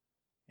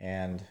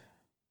and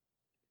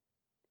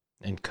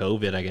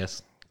COVID, I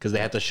guess, because they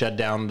had to shut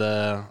down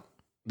the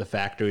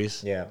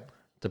factories yeah.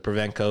 to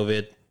prevent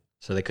COVID,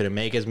 so they couldn't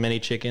make as many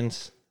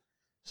chickens.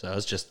 So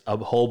it's just a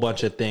whole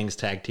bunch of things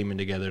tag teaming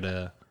together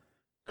to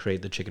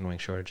create the chicken wing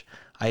shortage.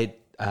 I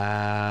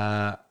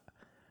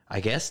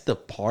guess the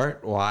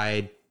part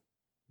why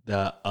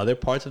the other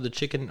parts of the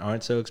chicken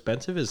aren't so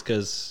expensive is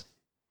because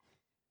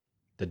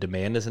the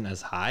demand isn't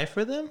as high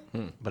for them.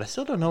 But I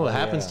still don't know what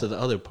happens yeah. to the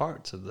other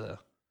parts of the.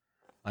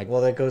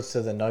 Well, that goes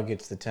to the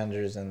nuggets, the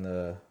tenders, and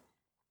the.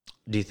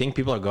 Do you think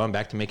people are going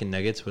back to making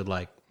nuggets with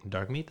like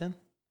dark meat then,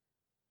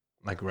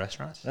 like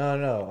restaurants?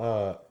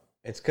 No.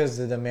 It's because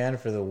the demand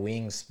for the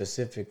wings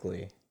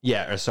specifically.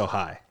 Yeah, are so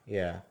high.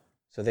 Yeah.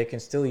 So they can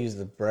still use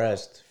the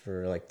breast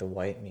for like the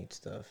white meat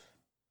stuff.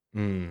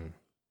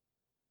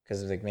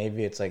 Because like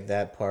maybe it's like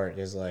that part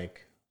is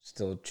like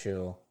still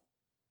chill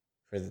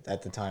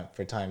at the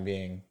time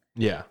being.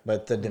 Yeah,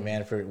 But the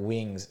demand for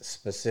wings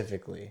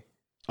specifically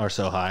are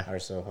so high. are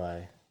so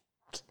high.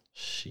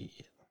 Shit.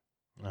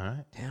 All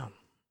right. Damn.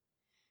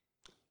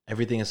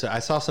 Everything is. I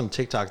saw some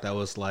TikTok that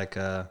was like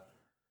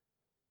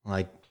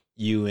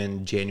you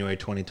in January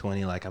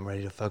 2020, like I'm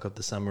ready to fuck up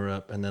the summer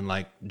up, and then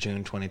like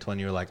June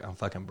 2020, you're like I'm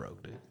fucking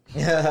broke, dude.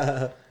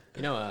 Yeah.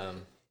 You know,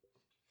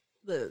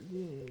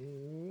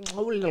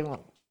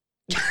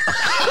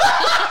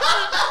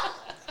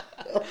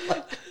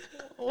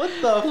 What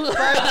the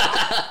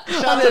fuck?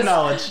 Shout to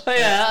knowledge. Oh,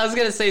 yeah, I was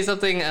gonna say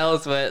something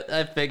else, but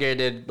I figured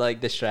it'd like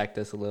distract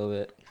us a little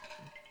bit.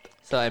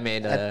 So I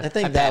made. I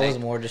think that was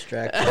more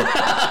distracting.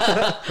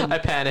 I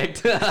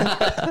panicked.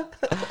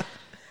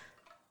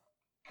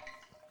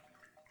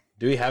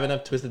 Do we have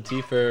enough Twisted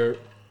Tea for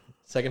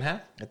second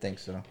half? I think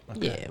so.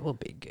 Yeah, we'll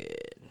be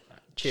good.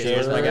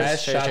 Cheers, my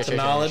guys. Cheers, Shout cheers, to cheers,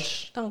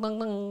 knowledge. Dun, dun,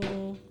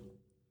 dun.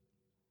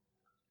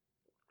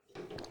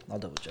 I'll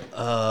double check.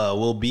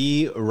 We'll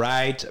be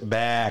right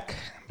back.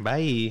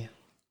 Bye.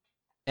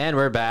 And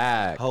we're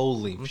back.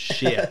 Holy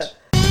shit.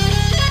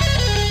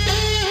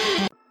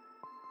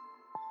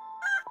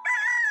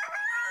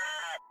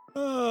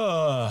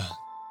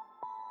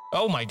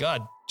 Oh my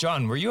god.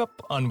 John, were you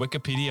up on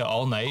Wikipedia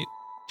all night?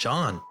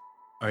 John,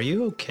 are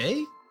you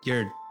okay?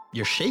 You're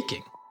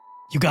shaking.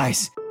 You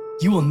guys,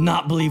 you will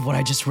not believe what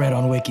I just read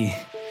on Wiki.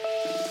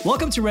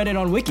 Welcome to Reddit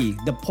on Wiki,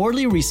 the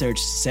poorly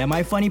researched,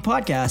 semi-funny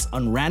podcast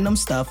on random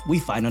stuff we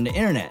find on the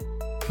internet.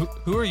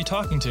 Who are you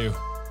talking to?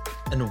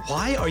 And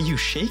why are you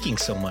shaking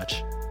so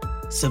much?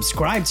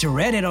 Subscribe to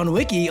Reddit on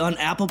Wiki on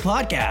Apple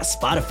Podcasts,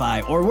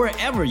 Spotify, or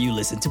wherever you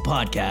listen to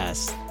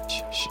podcasts.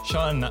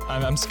 Sean,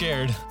 I'm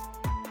scared.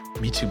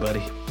 Me too, buddy.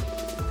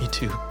 Me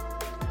too.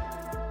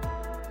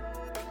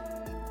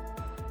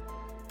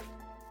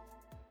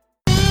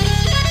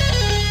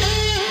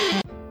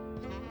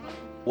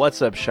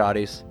 What's up,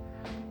 shotties?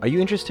 Are you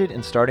interested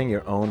in starting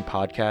your own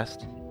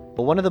podcast?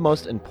 Well, one of the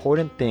most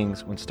important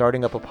things when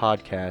starting up a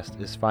podcast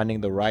is finding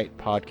the right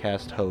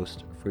podcast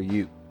host for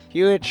you.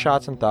 Here at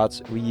Shots and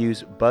Thoughts, we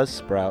use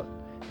Buzzsprout,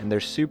 and they're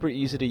super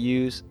easy to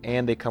use,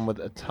 and they come with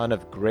a ton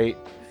of great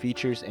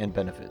features and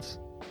benefits.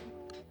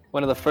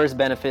 One of the first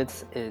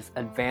benefits is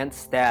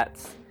advanced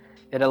stats.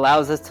 It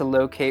allows us to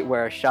locate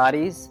where our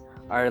shotties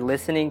are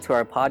listening to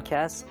our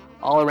podcasts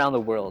all around the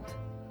world.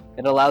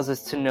 It allows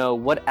us to know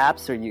what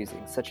apps they're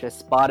using, such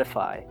as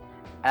Spotify,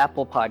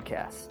 Apple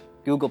Podcasts,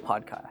 Google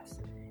Podcasts,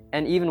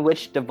 and even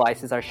which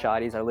devices our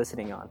shotties are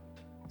listening on.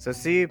 So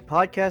see,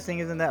 podcasting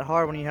isn't that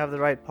hard when you have the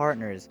right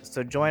partners.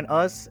 So join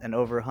us and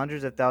over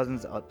hundreds of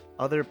thousands of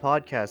other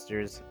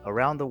podcasters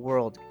around the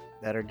world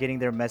that are getting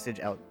their message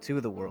out to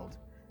the world.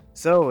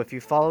 So if you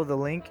follow the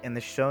link in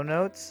the show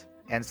notes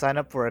and sign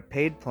up for a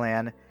paid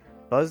plan,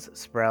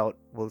 Buzzsprout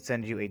will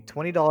send you a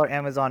 $20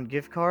 Amazon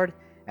gift card,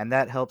 and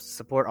that helps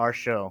support our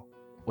show.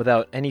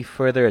 Without any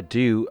further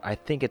ado, I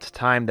think it's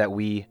time that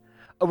we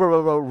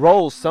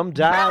roll some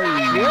dice.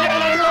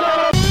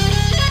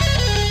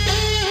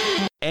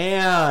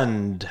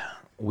 And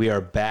we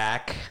are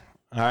back.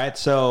 All right,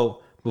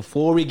 so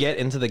before we get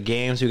into the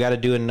games, we got to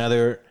do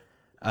another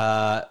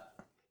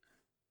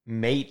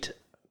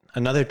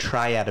another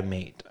triad of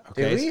mate.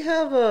 Okay. Did we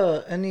have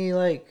any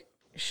like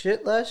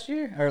shit last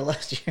year or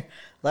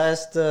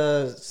last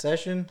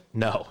session?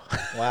 No.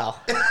 Wow.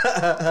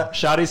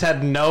 Shotties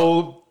had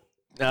no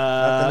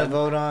Nothing to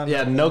vote on.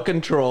 Yeah, no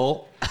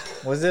control.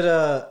 Was it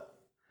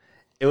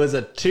It was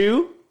a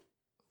 2.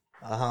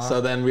 Uh-huh. So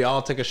then we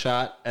all took a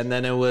shot, and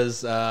then it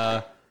was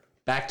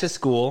back to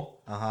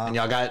school, and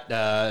y'all got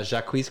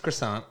Jacques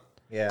Croissant.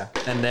 Yeah.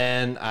 And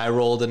then I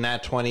rolled a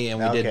nat 20, and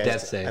we did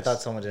death saves. I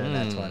thought someone did a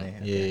nat 20.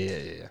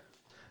 Okay. Yeah.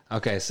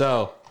 Okay,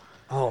 so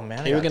Oh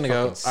man, here we're gonna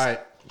go. All right,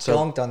 so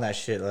Dunked on that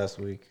shit last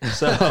week.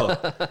 so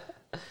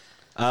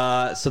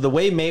the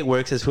way mate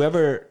works is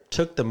whoever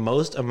took the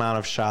most amount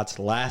of shots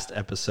last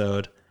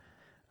episode,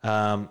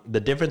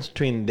 the difference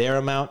between their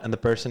amount and the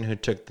person who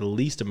took the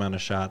least amount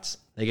of shots,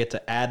 they get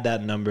to add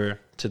that number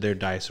to their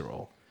dice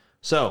roll.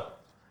 So,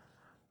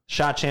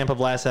 shot champ of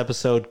last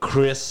episode,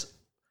 Chris,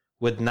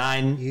 with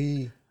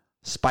 9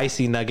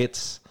 spicy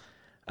nuggets.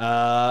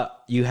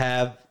 You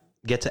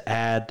get to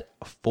add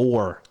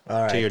 4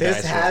 All to your right, this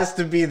dice roll. has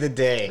to be the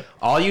day.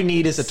 All you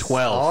need is a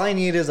 12. All I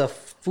need is a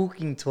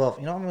fucking 12.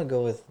 You know, I'm gonna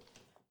go with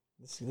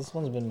this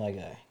one's been my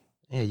guy.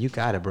 Yeah, you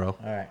got it, bro. All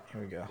right, here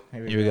we go.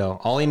 Here we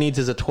go. All he needs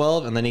is a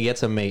 12, and then he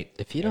gets a mate.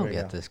 If you don't we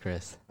get go. this,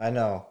 Chris. I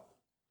know.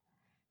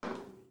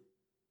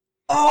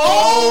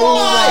 Oh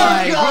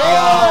my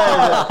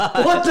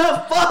god! What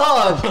the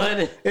fuck?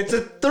 What? It's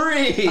a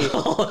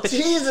 3.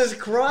 Jesus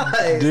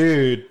Christ,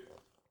 Dude.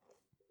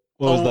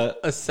 What was that?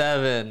 A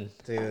 7.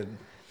 dude.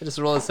 I just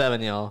roll a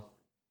 7, y'all.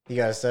 You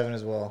got a 7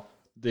 as well.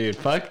 Dude,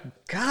 fuck.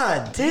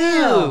 God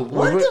damn!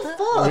 What the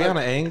Are we fuck? on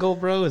an angle,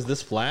 bro? Is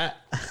this flat?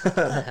 What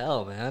the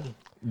hell, man?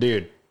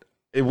 Dude,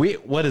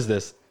 what is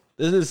this?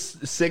 This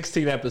is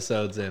 16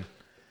 episodes in.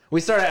 We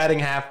started adding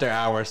half their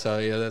hour, so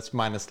yeah, that's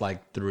minus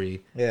like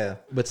 3. Yeah,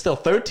 But still,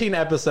 13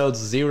 episodes,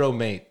 0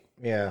 mate.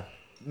 yeah,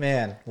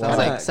 man.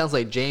 Sounds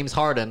like James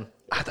Harden.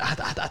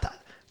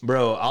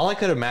 Bro, all I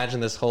could imagine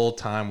this whole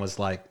time was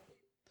like,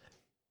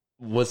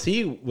 was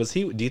he,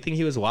 do you think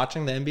he was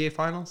watching the NBA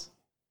finals?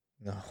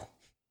 No,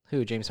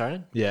 Who, James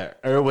Harden? Yeah.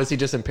 Or was he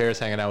just in Paris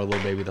hanging out with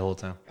Lil Baby the whole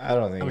time? I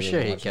don't think. I'm was sure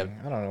he watching.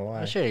 kept- I don't know why.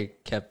 I'm sure he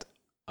kept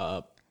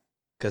up.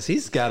 Because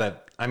he's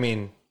got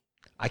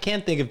I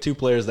can't think of 2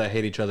 players that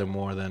hate each other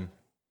more than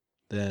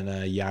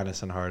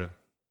Giannis and Harden.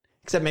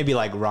 Except maybe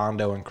like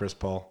Rondo and Chris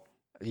Paul.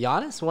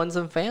 Giannis won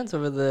some fans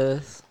over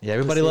this. Yeah,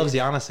 everybody loves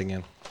Giannis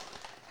again.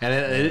 And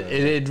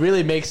it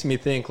really makes me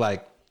think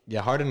like,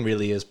 yeah, Harden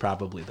really is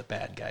probably the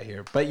bad guy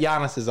here. But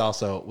Giannis is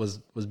also was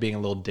being a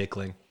little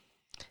dickling.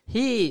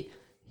 He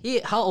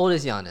how old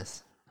is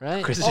Giannis?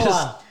 Right? Chris is Hold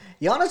just, on.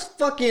 Giannis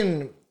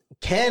fucking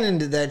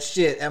cannoned that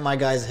shit at my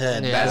guy's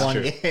head Yeah. that That's one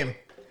true. game.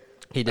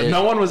 He did.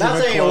 no one was Not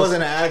even saying close. it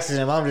wasn't an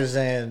accident. I'm just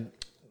saying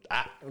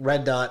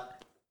red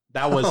dot.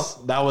 That was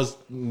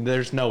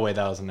there's no way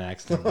that was an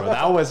accident, bro.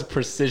 That was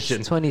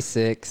precision.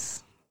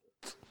 26.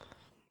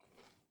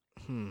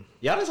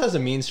 Giannis has a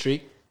mean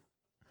streak.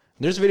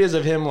 There's videos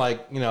of him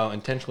like, you know,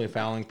 intentionally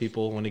fouling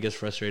people when he gets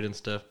frustrated and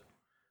stuff.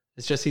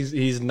 It's just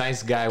he's a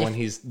nice guy when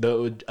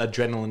the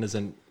adrenaline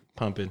isn't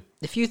pumping.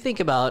 If you think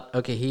about,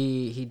 okay,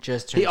 he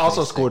just turned He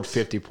also 26. scored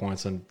 50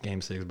 points on Game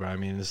 6, bro. I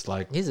mean, it's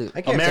like He's a,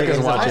 I can't America's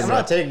take watching, I'm bro.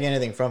 not taking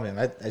anything from him.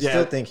 I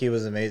still think he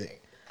was amazing.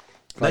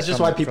 That's just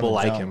why people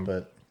like him.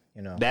 But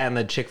you know, that and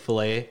the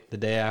Chick-fil-A the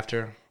day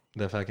after,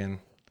 the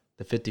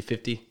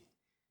 50-50.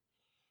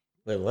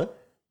 wait, what?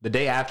 The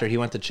day after, he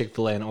went to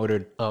Chick-fil-A and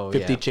ordered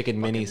 50 chicken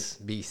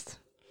minis beast.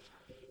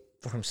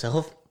 For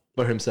himself?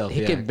 for himself.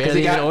 He yeah. could 'Cause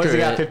barely he got, even 'cause he order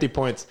got it. 50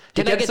 points.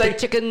 Can He I kept get saying,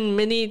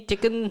 the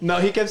chicken? No,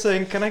 he kept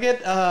saying, "Can I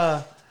get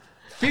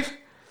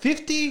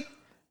 50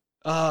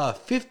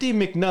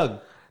 McNug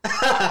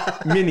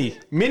mini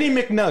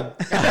McNug?"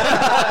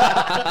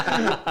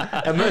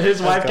 And then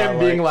his wife kept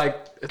being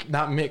like,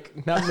 "Not Mick."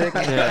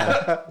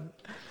 Yeah.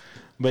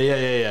 But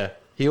yeah.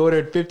 He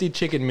ordered 50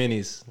 chicken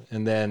minis,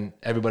 and then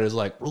everybody was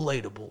like,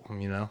 "Relatable,"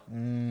 you know.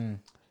 And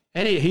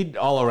he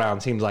all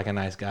around seems like a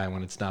nice guy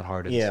when it's not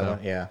hard. Yeah, so. well,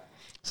 yeah.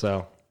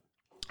 So,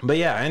 but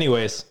yeah.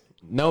 Anyways,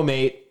 no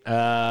mate.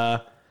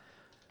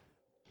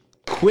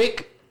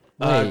 Quick.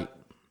 Wait.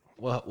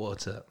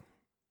 What's up?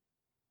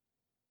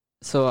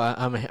 So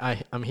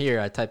I'm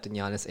here. I typed in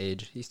Giannis'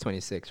 age. He's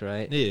 26,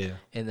 right? Yeah.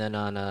 And then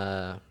on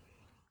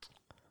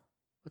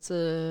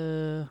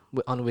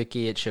on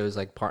Wiki it shows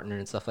like partner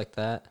and stuff like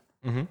that.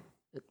 Mm-hmm.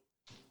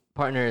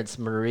 Partner, it's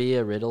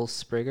Maria Riddle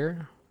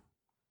Sprigger,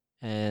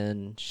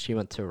 and she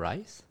went to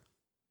Rice.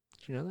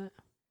 Did you know that?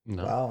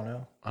 No, Wow,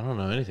 no. I don't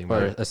know anything Or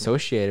about it.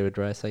 associated with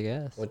Rice, I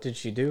guess. What did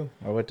she do?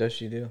 Or what does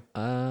she do?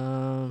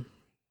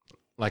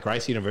 Like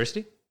Rice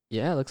University?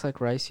 Yeah, it looks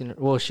like Rice.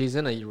 Well, she's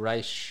in a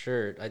Rice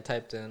shirt. I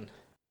typed in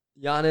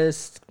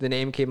Giannis, the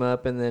name came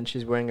up, and then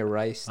she's wearing a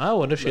Rice. I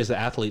wonder if she's an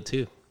athlete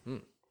too. Hmm.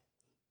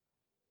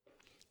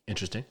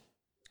 Interesting.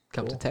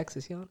 Come to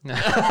Texas, Jan.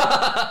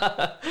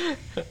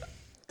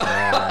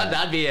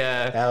 That'd be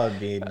a. That would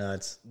be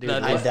nuts. Dude,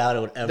 I doubt it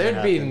would ever There'd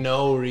happen. be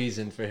no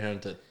reason for him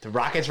to the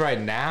Rockets right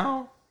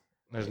now.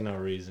 There's no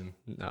reason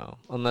No,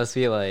 unless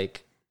we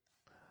like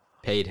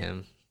paid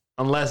him.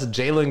 unless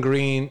Jalen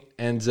Green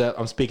ends up.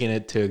 I'm speaking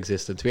it to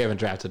existence. We haven't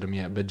drafted him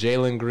yet, but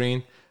Jalen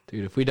Green,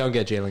 dude. If we don't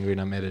get Jalen Green,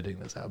 I'm editing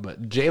this out.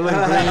 But Jalen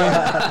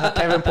Green,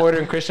 Kevin Porter,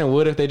 and Christian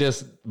Wood, if they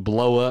just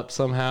blow up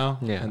somehow,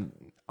 Yeah. and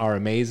are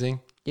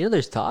amazing. You know,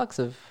 there's talks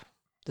of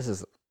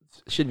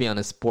should be on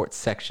a sports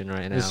section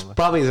right now.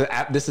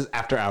 This is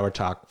after our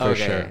talk for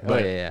Okay. sure. Oh,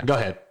 But yeah. go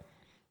ahead.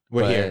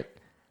 We're here.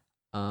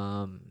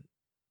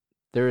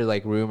 There were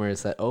like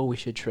rumors that we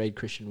should trade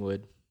Christian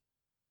Wood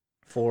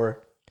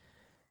For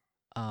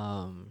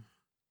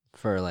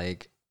for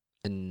like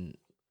in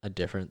a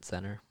different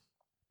center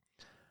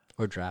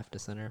or draft a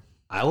center.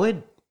 I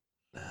would.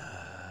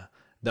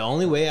 The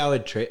only way I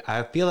would trade.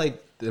 I feel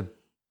like the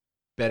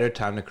better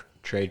time to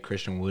trade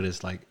Christian Wood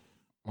is like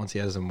once he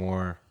has a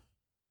more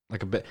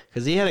like a bit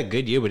because he had a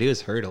good year, but he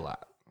was hurt a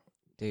lot.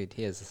 Dude,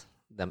 he has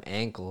them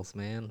ankles,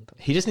 man.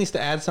 He just needs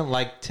to add something,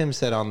 like Tim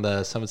said on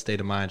the Summit State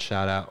of Mind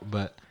shout out.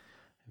 But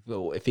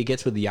if he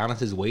gets with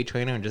Giannis's weight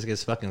trainer and just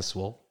gets fucking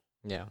swole,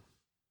 Yeah,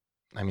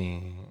 I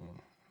mean,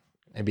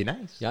 it'd be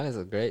nice. Giannis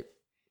is great.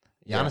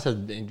 Giannis has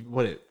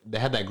they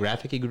had that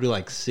graphic. He grew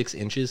like 6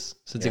 inches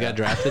since he got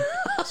drafted.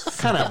 What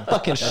kind of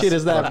fucking shit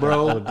is that,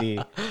 bro?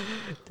 OD.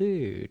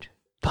 Dude,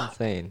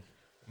 insane.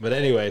 But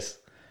anyways,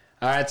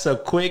 all right. So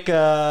quick,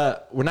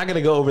 we're not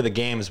gonna go over the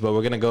games, but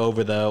we're gonna go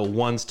over the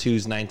 1s,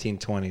 2s,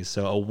 1920s.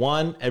 So a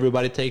 1,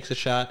 everybody takes a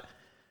shot.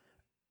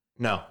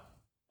 No,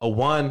 a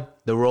 1,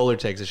 the roller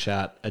takes a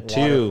shot. A 2,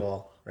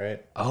 Waterfall,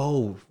 right?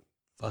 oh,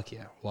 fuck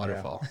yeah,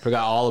 waterfall.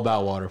 Forgot all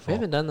about waterfall. We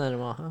haven't done that in a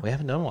while, huh? We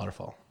haven't done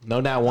waterfall. No,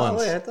 not Oh, once.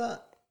 wait,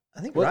 I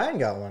think Ryan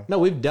got one. No,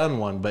 we've done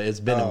one, but it's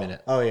been a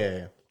minute. Oh,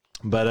 yeah.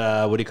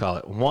 But what do you call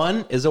it?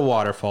 1 is a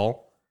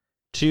waterfall.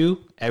 2,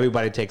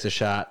 everybody takes a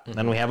shot.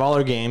 Then we have all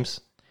our games.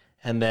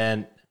 And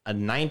then a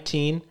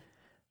 19,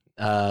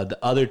 the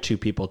other 2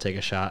 people take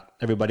a shot.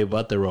 Everybody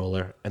but the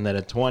roller. And then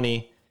a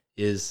 20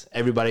 is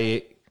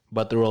everybody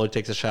but the roller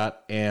takes a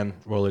shot and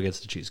roller gets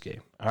to choose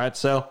game. All right,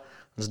 so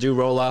let's do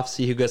roll off.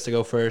 See who gets to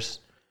go first.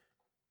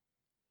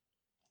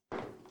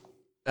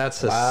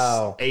 That's a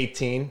Wow.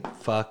 18.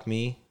 Fuck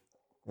me.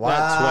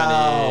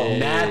 Wow.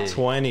 Nat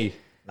 20.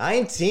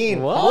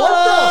 19. What? What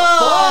the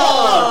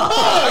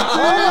fuck?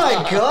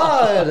 Oh, my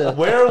God.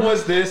 Where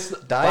was this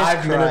Dice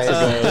 5 minutes Christ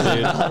ago, does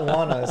dude? not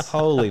want us.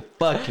 Holy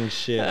fucking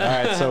shit. All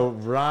right, so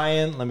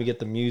Ryan, let me get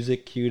the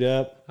music queued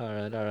up. All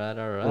right.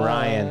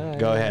 Ryan,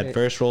 go ahead.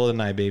 First roll of the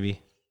night,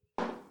 baby.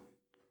 10.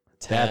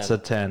 That's a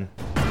 10.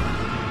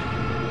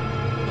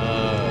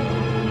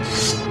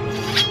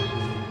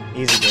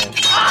 Easy game.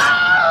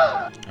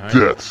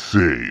 Death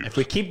save. If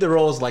we keep the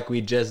rolls like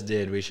we just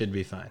did, we should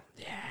be fine.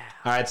 Yeah.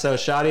 All right, so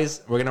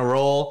shotties, we're going to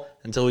roll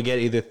until we get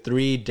either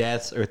 3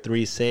 deaths or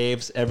 3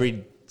 saves.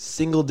 Every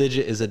single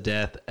digit is a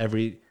death.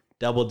 Every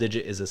double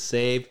digit is a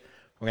save.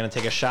 We're going to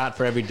take a shot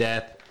for every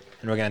death,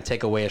 and we're going to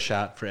take away a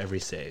shot for every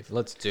save.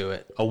 Let's do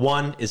it. A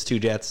 1 is 2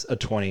 deaths. A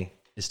 20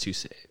 is 2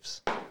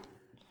 saves.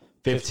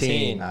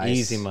 15. Nice.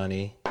 Easy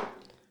money.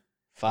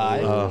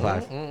 5. Oh,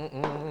 5.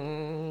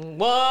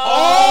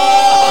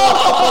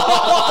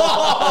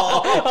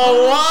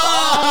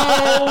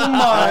 Oh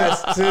my!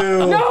 That's 2.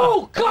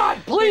 Oh God,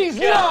 please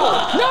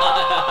no!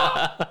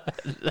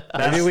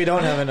 Maybe we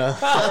don't have enough.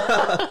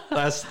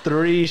 That's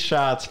 3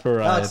 shots for No,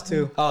 Ryan. it's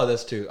 2. Oh,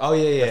 that's 2. Oh,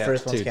 yeah. The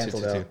first one's Two,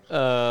 canceled out.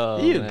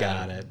 Oh, You man.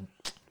 got it.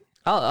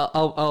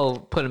 I'll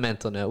put a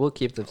mental note. We'll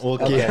keep this. We'll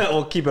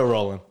keep it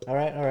rolling. All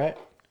right.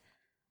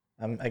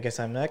 I guess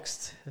I'm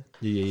next.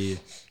 Yeah.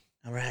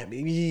 All right,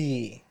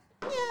 baby.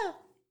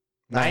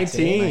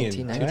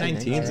 19. 19.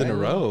 19s in a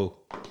row.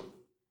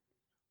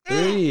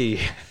 3.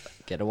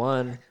 Get a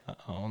 1.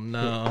 Oh,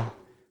 no.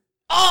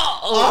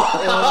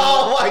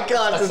 Oh my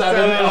God! It's a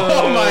 7.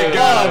 Oh, my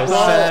God.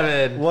 Well,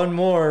 7. One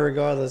more,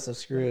 regardless of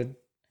screwed.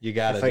 You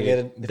got If it. I dude. get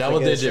it- if I Double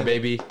get a digit, 7.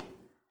 baby.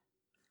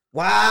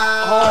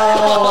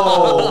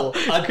 Wow!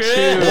 A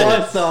 2.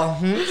 What the?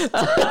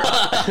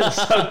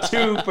 So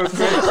 2 for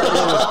Chris.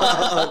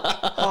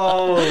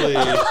 Holy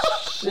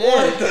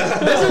shit.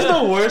 This is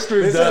the worst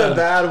we've This done. is a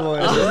bad one.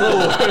 This is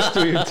the worst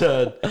we've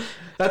done.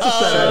 That's a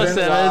 7.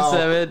 7. Wow.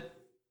 7.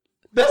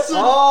 That's a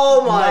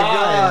Oh my 9.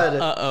 God!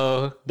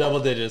 Uh-oh. Double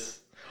digits.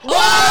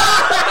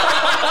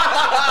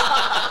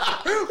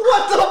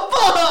 What the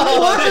fuck?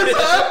 What is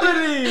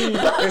happening?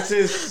 This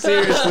is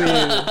seriously.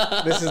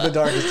 This is the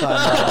darkest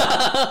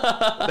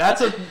time.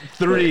 That's a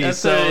 3. That's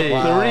so a-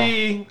 Wow.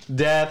 3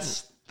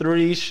 deaths,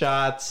 3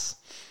 shots.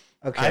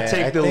 Okay, I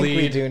take the think we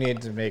lead. do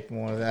need to make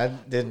more.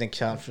 That didn't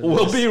account for.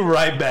 We'll this. be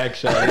right back,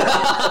 Sean.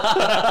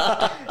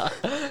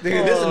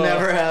 Dude, this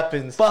never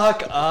happens.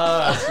 Fuck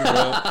us, bro.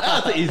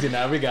 That's easy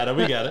now. We got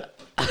it.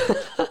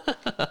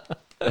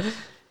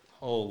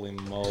 Holy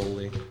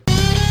moly.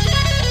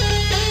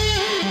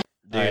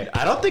 Dude,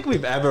 I don't think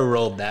we've ever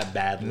rolled that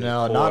badly.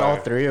 No, not all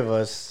 3 of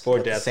us For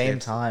at the death same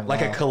hits. time.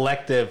 Like a wow.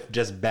 collective,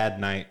 just bad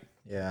night.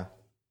 Yeah.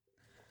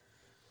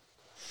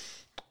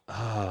 Oh,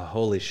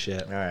 holy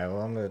shit. All right.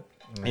 Well, I'm gonna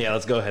Yeah,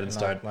 let's go ahead and knock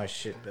start my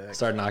shit back.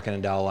 knocking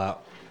it all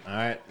out. All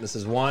right, this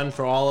is 1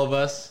 for all of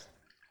us.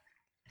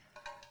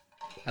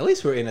 At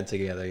least we're in it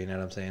together, you know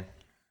what I'm saying?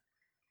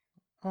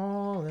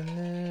 All in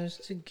this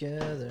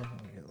together. Let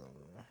me get a little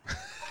bit more.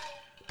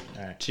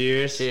 All right.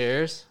 Cheers.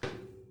 Cheers.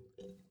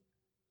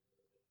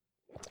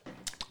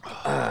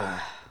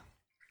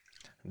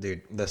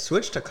 Dude, the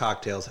switch to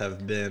cocktails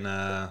have been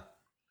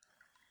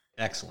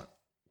excellent.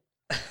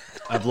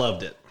 I've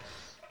loved it.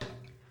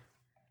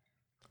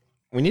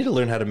 We need to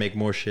learn how to make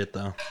more shit,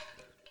 though.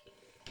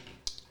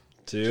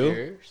 2.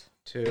 Cheers.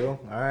 2.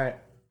 All right.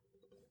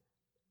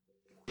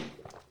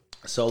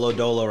 Solo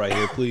dolo right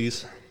here,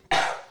 please.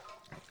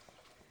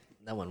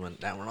 That one went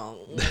down wrong.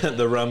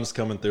 The rum's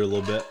coming through a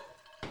little bit.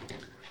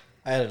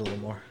 I added a little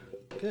more.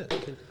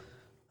 Good.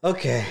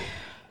 Okay.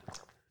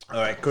 All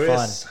right,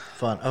 Chris.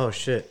 Fun. Oh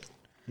shit.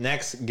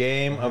 Next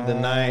game of the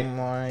my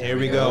night. Here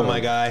we go, my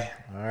guy.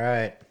 All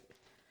right.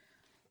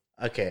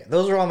 Okay,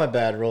 those are all my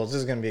bad rolls. This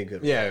is gonna be a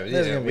good one. Yeah, This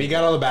is gonna be we good.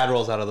 got all the bad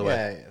rolls out of the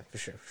way. Yeah, for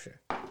sure.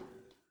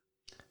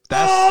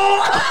 That's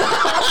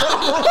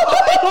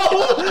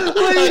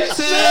Holy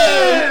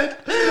shit!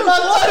 what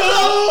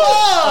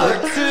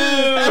the fuck?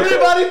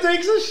 Everybody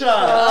takes a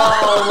shot.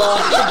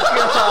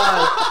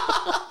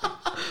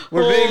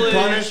 We're being Holy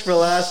punished for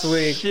last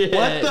week. Shit.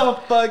 What the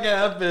fuck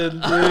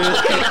happened, dude? What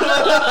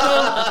the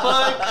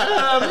fuck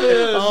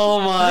happened?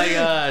 Oh my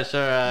gosh! All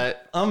right.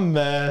 I'm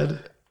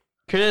mad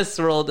Chris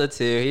rolled a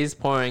 2. He's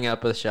pouring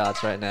up with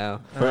shots right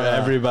now. for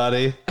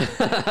everybody.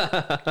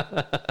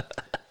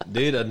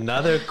 Dude,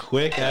 another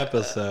quick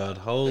episode.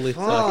 Holy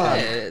fuck.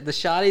 The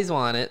shotties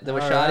want it. The All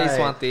shotties right.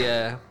 want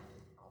the.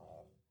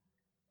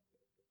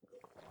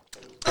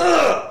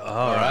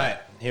 All right,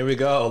 here we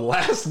go.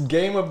 Last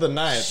game of the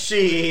night.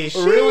 Sheesh.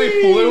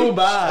 Really flew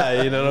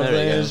by, you know what I'm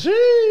There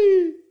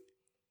saying?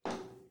 we Sheesh.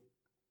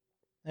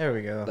 There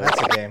we go.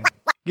 That's a game.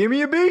 Give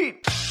me a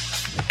beat.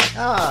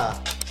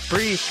 Ah.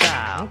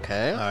 Freestyle.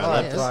 Okay. All right, Oh,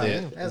 let's that's fine. see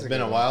it. That's It's a been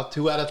good a one. while.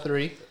 2 out of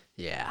 3.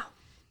 Yeah.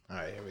 All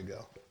right, here we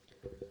go.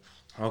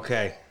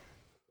 Okay.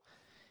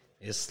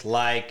 It's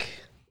like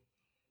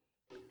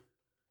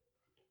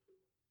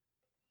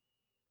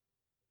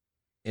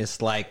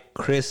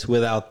Chris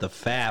without the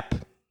FAP.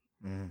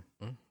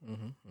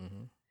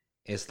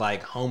 It's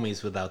like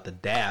homies without the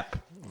DAP.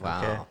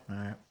 Wow. Okay. All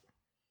right.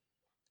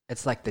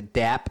 It's like the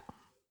DAP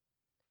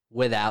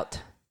without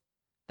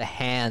the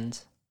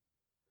hands.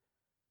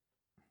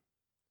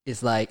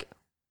 It's like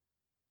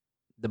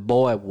the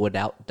boy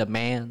without the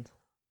man.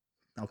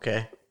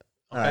 Okay.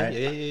 All Okay, right.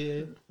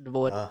 yeah. The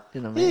boy,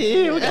 you know, man.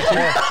 Yeah, we got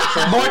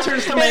you. Boy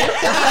turns to man.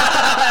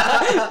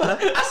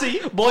 I see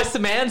you. Boys to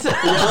mans. Boys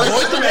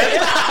to man.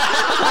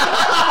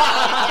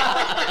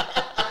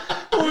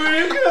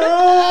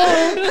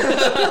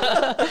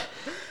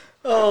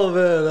 Oh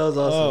man, that was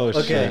awesome. Oh,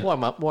 okay. shit.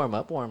 warm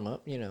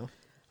up. You know.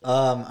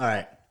 All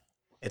right.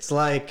 It's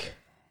like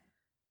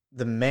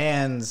the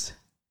man's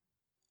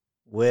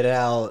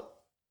without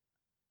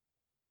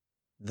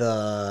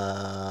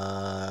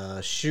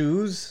the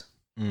shoes.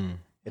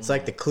 It's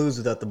like the clues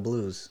without the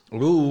blues.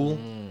 Ooh.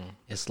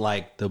 It's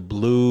like the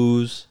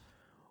blues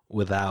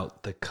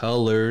without the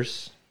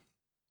colors.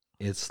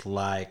 it's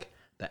like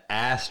the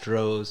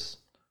Astros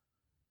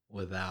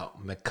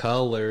without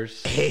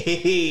McCullers.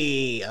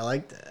 Hey, I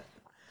like that.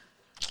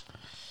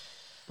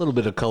 A little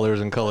bit of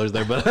colors and colors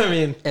there, but I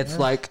mean, It's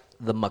like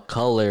the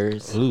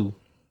McCullers ooh,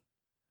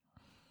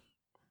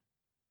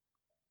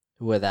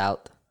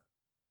 without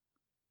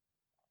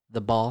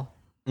the ball.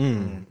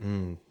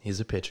 he's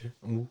a pitcher.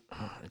 Ooh.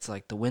 It's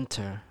like the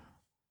winter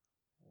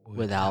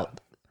without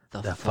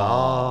the The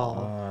fall.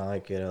 fall. Oh, I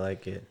like it. I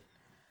like it.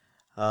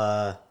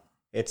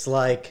 It's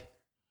like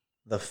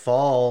the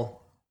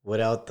fall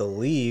without the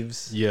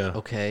leaves. Yeah.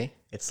 Okay.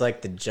 It's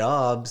like the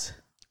Jobs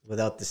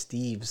without the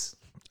Steves.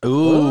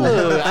 Ooh.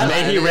 I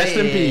May he like rest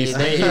in it. peace.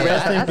 May he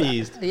rest in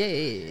peace.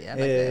 Yeah. I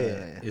like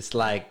Yeah. It's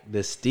like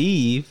the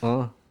Steve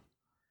that.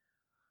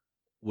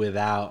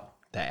 without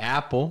the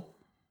apple.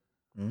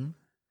 Hmm?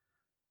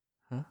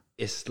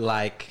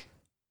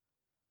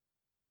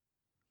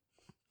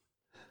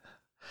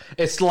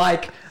 It's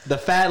like the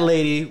fat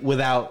lady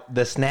without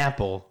the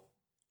Snapple.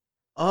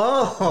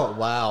 Oh,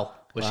 wow.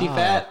 Was she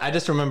fat? I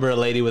just remember a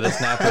lady with a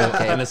Snapple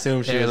and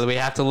assume she was We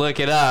have to look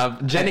it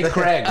up. Jenny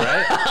Craig,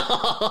 right?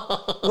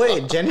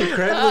 Wait, Jenny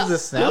Craig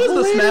was the Who was Snapple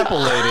the lady?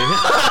 Snapple lady?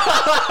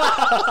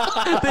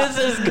 This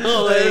is That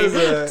going is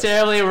a-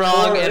 terribly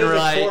wrong and That is a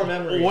core right.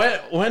 memory.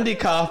 Wendy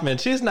Kaufman.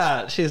 She's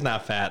not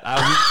fat.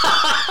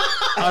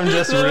 I'm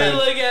just Let me rude.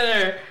 look at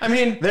her. I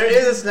mean, There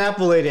is a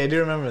Snapple lady. I do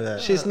remember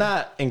that. she's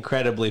not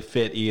incredibly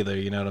fit either.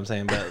 You know what I'm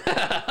saying? But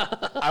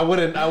I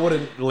wouldn't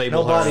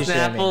label No her. body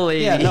shaming. Snapple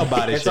lady. Yeah, no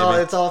body It's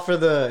shaming. all for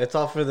the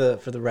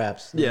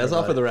raps. Yeah, it's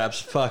all for the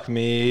raps. Fuck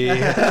me.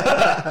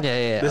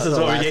 Yeah. This is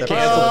the what we last get episode.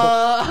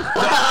 canceled.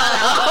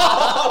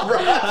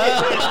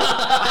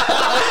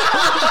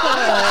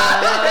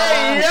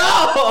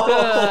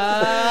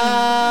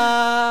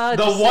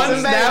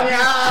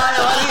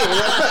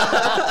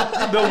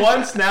 The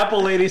one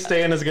Snapple lady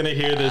Stan is gonna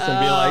hear this and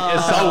be like,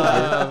 "It's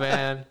over." Oh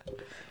man.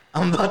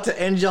 I'm about to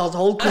end y'all's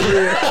whole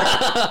career.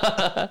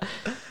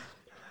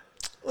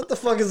 What the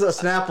fuck is a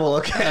Snapple?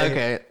 Okay.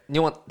 Okay.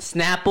 You want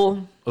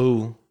Snapple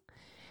Ooh,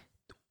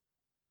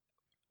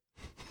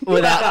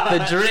 without the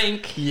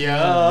drink?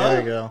 There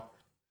we go.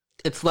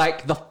 It's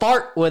like the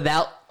fart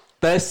without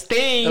the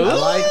sting. I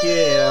like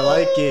it. I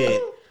like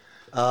it.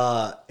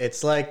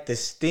 It's like the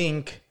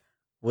stink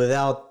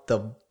without the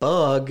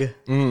bug.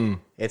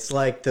 It's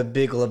like the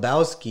Big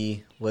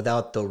Lebowski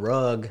without the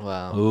rug.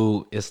 Wow.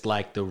 ooh, it's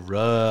like the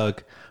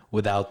rug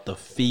without the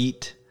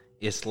feet.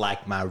 It's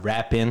like my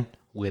rapping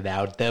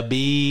without the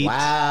beat.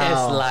 Wow.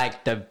 It's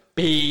like the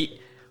beat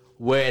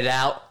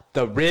without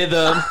the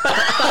rhythm.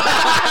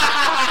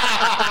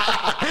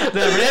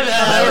 The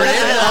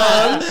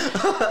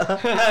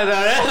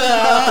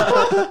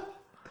rhythm.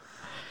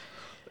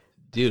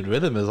 Dude,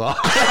 rhythm is all.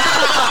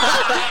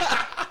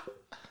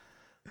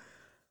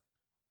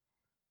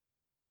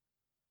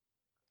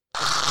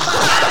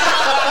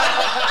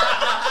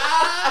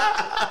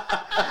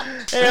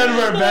 And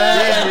we're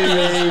back,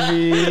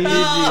 baby.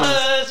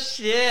 Oh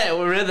shit!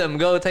 Rhythm,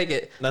 go take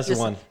it. That's Just-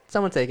 the one.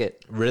 Someone take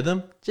it.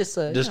 Rhythm? Just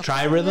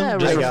Try rhythm? Yeah,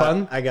 just right. for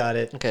fun? I got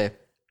it. Okay.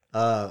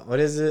 What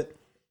is it?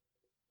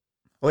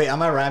 Wait,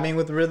 am I rhyming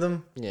with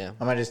rhythm? Yeah.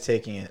 Or am I just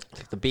taking it?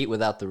 Like the beat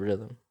without the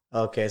rhythm.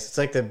 Okay, so it's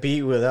like the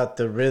beat without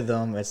the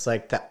rhythm. It's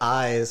like the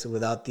eyes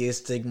without the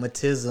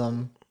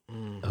astigmatism.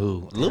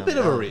 Ooh, a little bit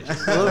of a reach. A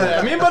little bit.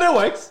 I mean, but it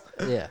works.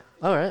 Yeah.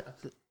 All right.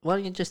 Why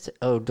don't you just?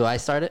 Oh, do I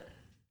start it?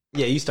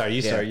 Yeah, you start.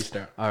 Yeah. All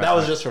right, That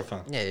was just for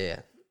fun. Yeah.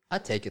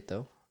 I'd take it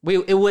though.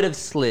 It would have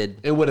slid.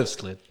 It would have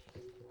slid.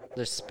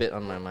 There's spit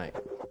on my mic.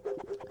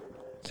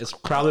 It's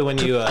probably when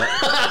you. God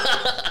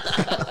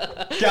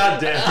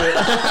damn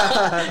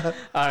it!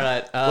 All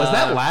right. Was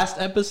that last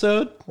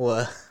episode?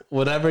 What?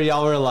 Whatever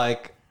y'all were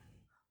like.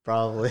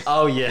 Probably.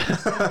 Oh yeah.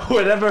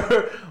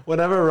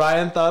 whenever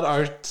Ryan thought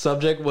our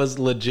subject was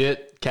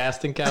legit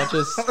casting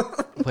couches.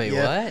 Wait,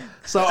 Yeah. what?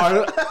 So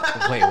our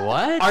Wait,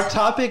 what? our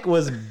topic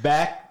was the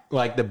back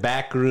room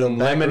Backroom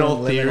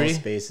liminal theory.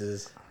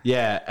 spaces.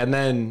 Yeah, and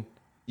then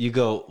you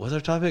go, what's our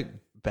topic?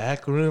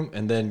 Back room,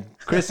 and then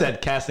Chris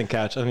said casting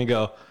couch, and you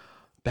go,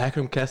 back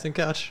room casting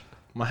couch.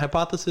 My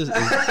hypothesis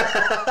is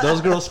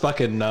those girls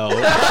fucking know.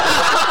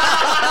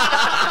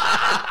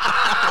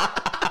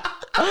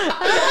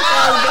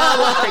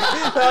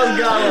 That was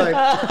godlike.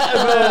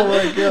 Oh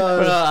my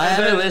god. Bro, I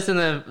haven't listened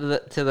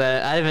to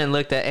that. I haven't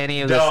looked at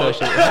any of the Don't.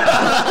 social.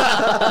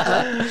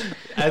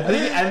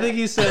 I think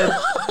he said.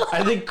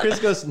 I think Chris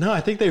goes, no, I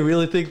think they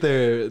really think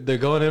they're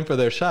going in for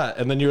their shot,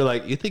 and then you were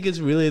like, you think it's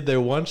really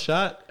their one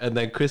shot? And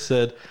then Chris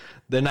said,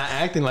 they're not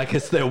acting like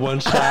it's their one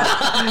shot.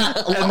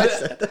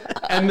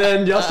 And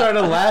then y'all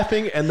started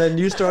laughing, and then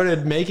you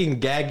started making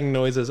gagging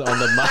noises on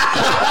the mic.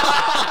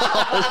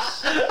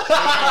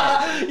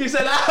 You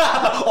said,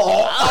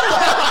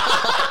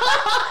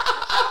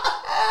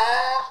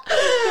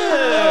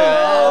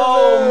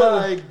 oh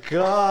my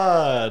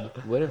god.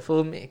 Wouldn't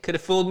fool me. Could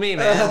have fooled me,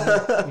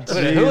 man.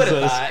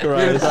 Jesus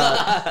Christ.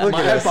 Look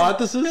My at us.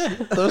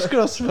 hypothesis? Those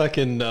girls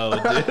fucking know,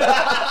 dude.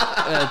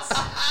 That's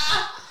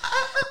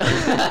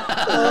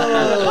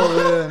Oh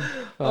man.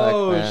 fuck,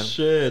 Oh man.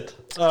 shit.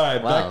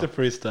 Alright, Wow. back to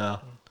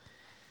freestyle.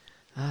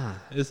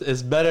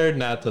 It's better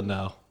not to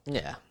know.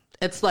 Yeah.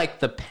 It's like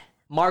the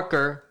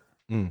marker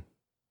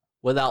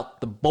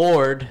without the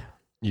board.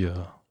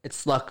 Yeah.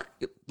 It's like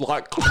it's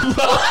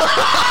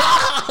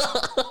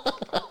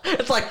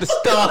like the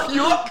stuff.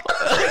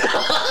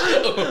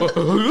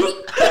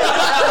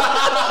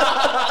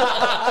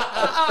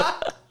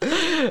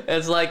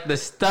 It's like the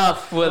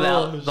stuff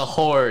without the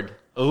hoard.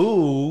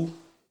 Ooh.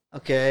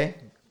 Okay.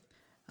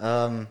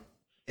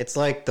 It's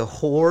like the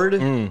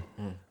horde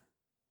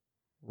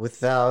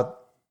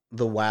without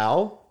the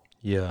WoW.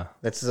 Yeah.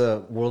 That's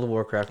a World of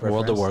Warcraft reference.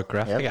 World of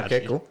Warcraft. Yep, I got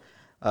okay, you. cool.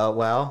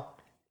 WoW.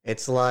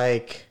 It's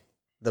like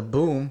the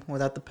boom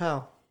without the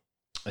pow.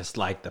 It's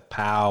like the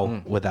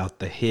pow without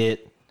the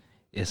hit.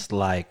 It's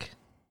like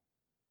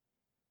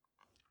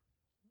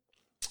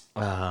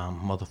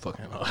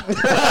motherfucking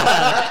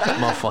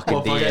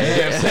Motherfucking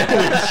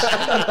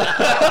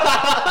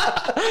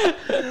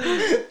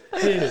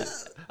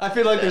I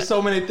feel like there's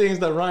so many things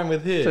that rhyme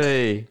with hit.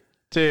 3,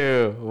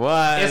 2,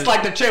 1. It's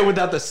like the chair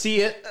without the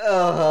see it.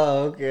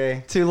 Oh,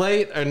 okay. Too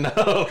late or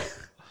no?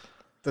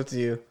 It's up to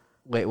you.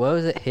 Wait, what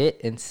was it?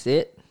 Hit and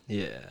sit?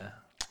 Yeah.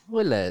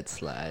 We'll let it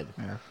slide.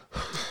 Yeah.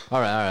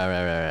 All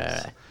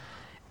right.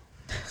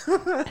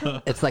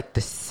 It's like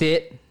the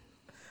sit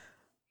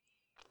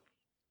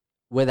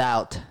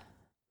without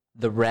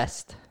the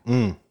rest.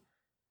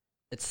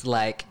 It's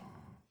like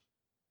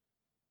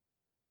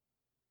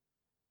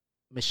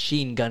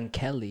Machine Gun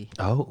Kelly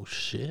Oh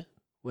shit.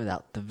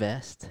 without the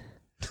vest.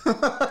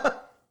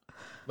 But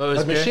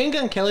was Machine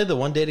Gun Kelly the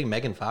one dating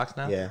Megan Fox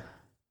now? Yeah.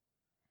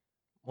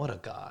 What a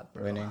god,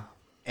 bro. Winning.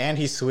 And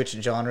he switched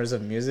genres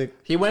of music.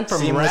 He went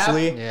from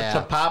Seamlessly. rap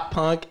to pop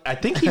punk. I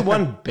think he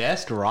won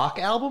Best Rock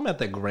Album at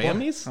the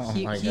Grammys. Oh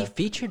He my he God.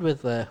 featured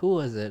with who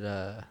was it?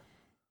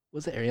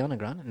 Was it Ariana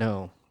Grande?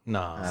 No, No,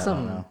 I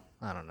don't know.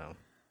 I don't know.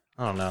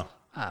 I don't know.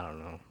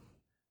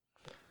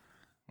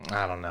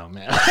 I don't know,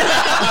 man.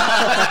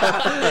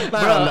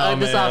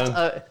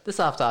 This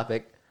off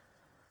topic.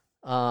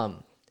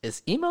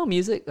 Is emo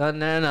music?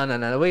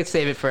 No. We can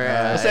save it for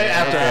Say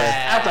after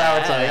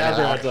our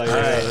talk.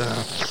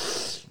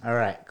 All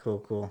right.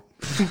 Cool.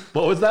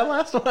 What was that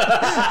last one?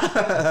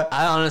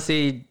 I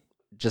honestly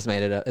just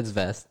made it up. It's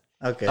vest.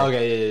 Okay.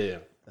 Okay,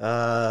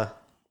 yeah.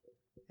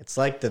 It's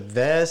like the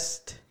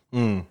vest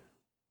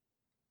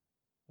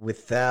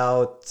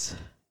without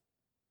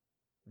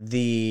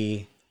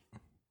the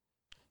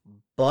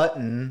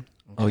button.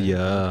 Oh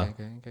yeah.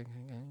 Okay.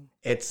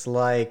 It's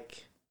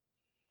like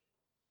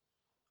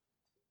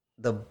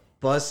the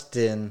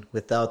bustin'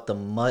 without the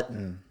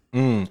mutton.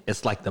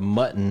 It's like the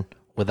mutton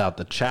without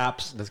the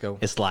chops. Let's go.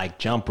 It's like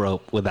jump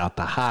rope without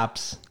the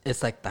hops.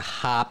 It's like the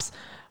hops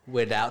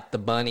without the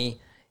bunny.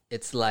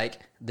 It's like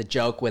the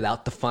joke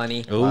without the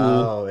funny. Ooh.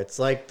 Wow. It's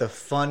like the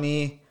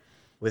funny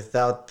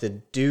without the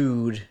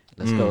dude.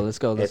 Let's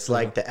go. It's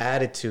like the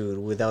attitude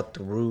without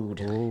the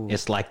rude.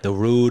 It's like the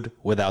rude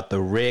without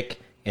the Rick.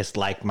 It's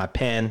like my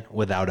pen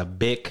without a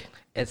bic.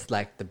 It's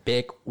like the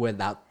big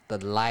without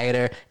the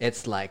lighter.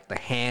 It's like the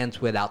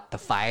hands without the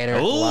fighter.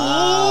 Ooh.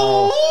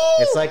 Wow.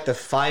 It's like the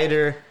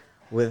fighter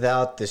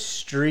without the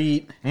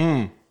street.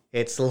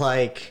 It's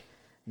like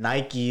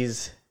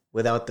Nikes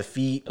without the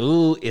feet.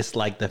 Ooh, it's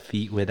like the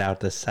feet without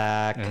the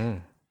sock.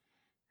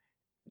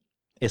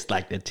 It's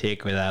like the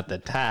tick without the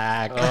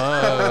tack.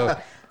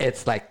 Oh,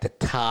 it's like the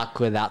talk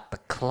without the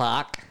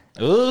clock.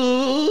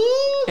 Ooh.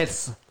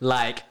 It's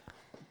like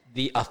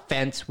the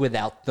offense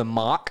without the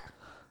mock.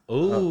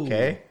 Ooh.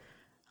 Okay.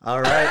 All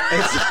right.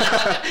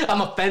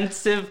 I'm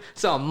offensive,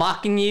 so I'm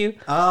mocking you.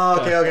 Oh,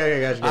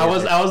 okay. Gotcha. I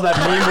was that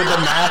meme with the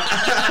math.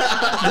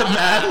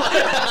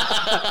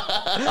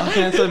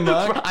 Offensive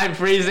muck. I'm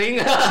freezing.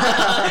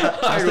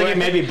 I was thinking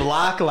maybe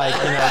block, like,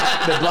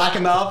 they're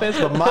blocking the offense,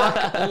 but mock,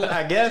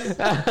 I guess.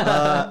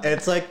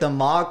 It's like the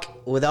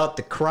mock without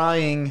the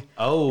crying.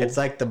 Oh. It's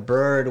like the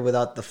bird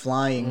without the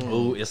flying.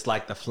 Ooh, it's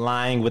like the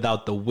flying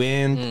without the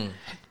wind.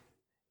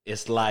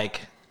 It's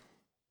like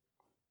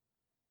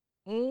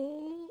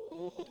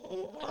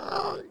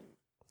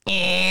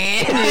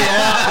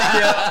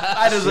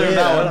I deserve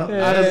that one.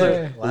 I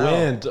deserve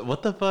wind.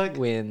 What the fuck?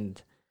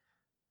 Wind.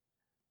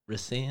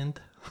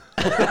 Rescind.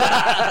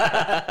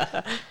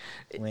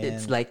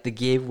 It's like the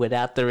give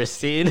without the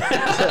receipt.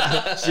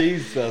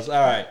 Jesus. All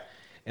right.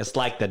 It's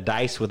like the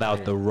dice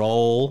without the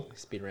roll.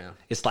 Speed round.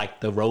 It's like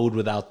the road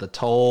without the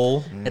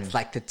toll. It's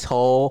like the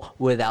toll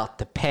without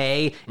the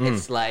pay.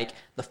 It's like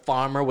the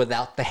farmer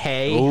without the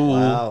hay.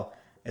 Wow.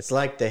 It's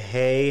like the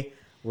hay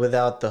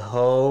without the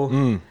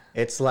hoe.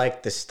 It's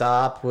like the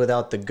stop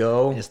without the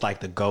go. It's like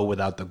the go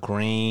without the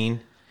green.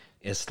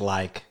 It's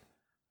like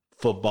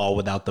football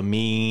without the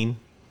mean.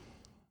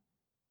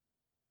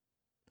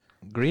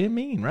 Green and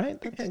mean, right?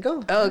 Okay,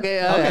 go.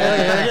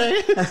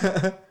 Okay.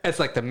 It's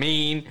like the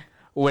mean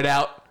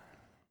without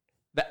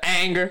the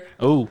anger.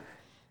 Oh.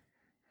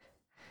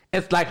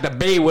 It's like the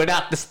bee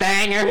without the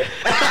stanger.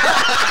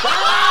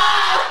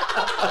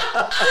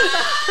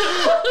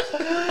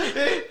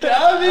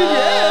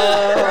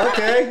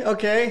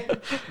 Okay.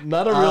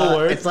 Not a real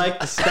word. It's like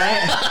the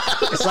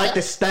it's like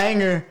the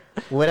stanger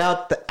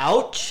without the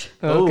ouch.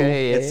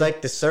 Okay. It's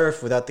like the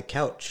surf without the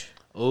couch.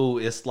 Oh,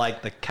 it's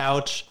like the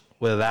couch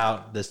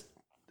without this.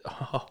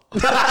 Oh.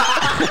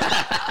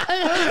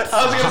 I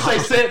was gonna say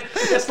sit.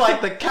 It's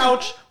like the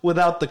couch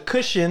without the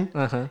cushion.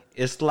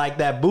 It's like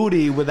that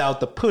booty without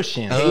the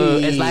pushing.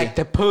 It's like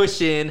the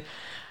pushing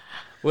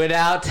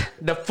without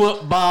the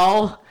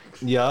football.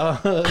 Yeah,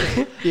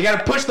 you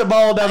gotta push the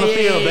ball down the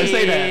field. They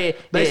say that.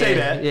 They say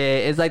that. Yeah,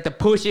 it's like the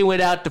pushing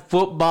without the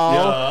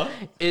football. Yeah.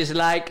 It's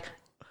like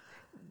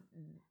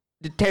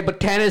the table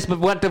tennis, but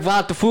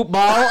without the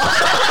football.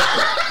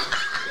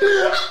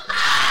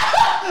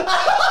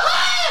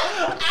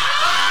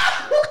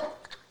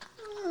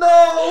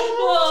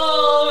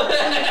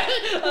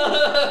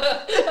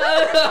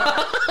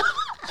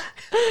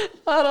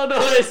 I don't know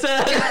what I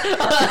said.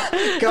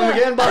 Come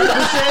again, Bobby Boucher.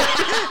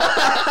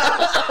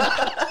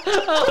 I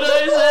don't know what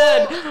I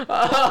said.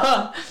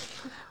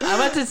 I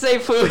meant to say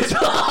foosball.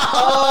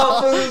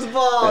 Oh,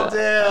 foosball,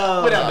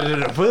 damn. Without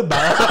the football.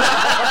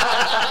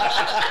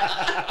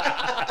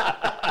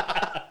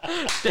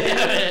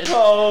 Damn it.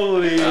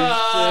 Holy shit.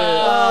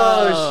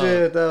 Oh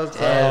shit, that was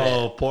tough.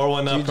 Oh, pour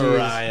one up for GG's,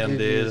 Ryan,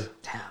 GG's. dude.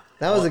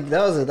 That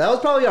was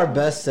probably our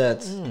best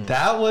sets.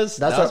 That was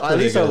That's that was at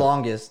pretty least our good.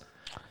 longest.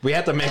 We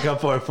have to make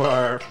up for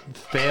our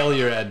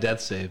failure at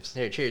death saves.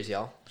 Here, cheers,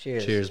 y'all.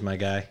 Cheers. Cheers, my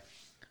guy.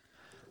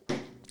 All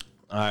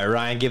right,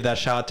 Ryan, give that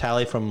shot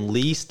tally from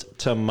least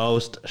to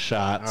most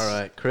shots. All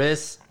right,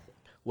 Chris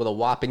with a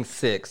whopping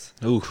 6.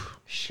 Oof.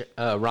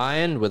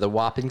 Ryan with a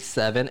whopping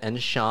 7, and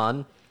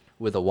Sean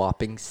with a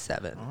whopping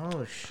 7.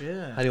 Oh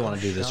shit. How do you want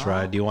to do this,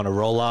 Ryan? Do you want to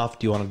roll off?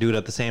 Do you want to do it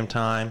at the same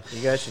time?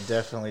 You guys should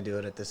definitely do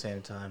it at the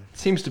same time.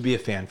 Seems to be a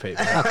fan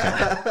favorite.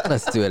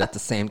 Let's do it at the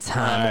same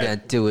time. All We're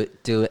right. gonna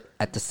do it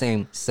at the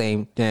same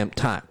damn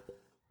time.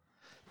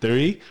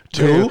 3,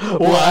 2, 1.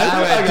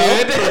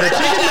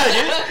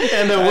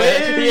 And the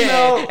way, you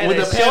know, and with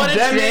they the show the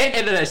pandemic, trick,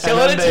 and then they show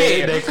and the then team,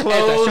 they and they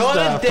closed show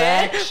the the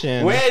deck.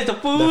 faction, Where's the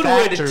food?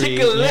 Where the factory, chicken you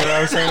know leg? what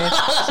I'm saying?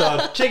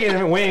 So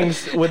chicken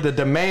wings with the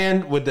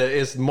demand,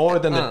 is more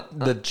than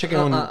the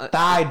chicken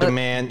thigh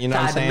demand, you know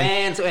what I'm Side saying?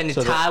 demands and the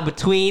So tie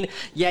between.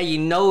 Yeah, you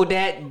know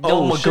that.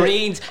 Oh, No shit.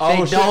 greens. Oh, They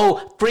shit.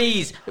 don't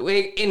freeze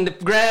in the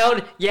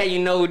ground. Yeah, you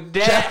know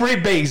that. Jeffrey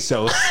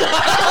Bezos.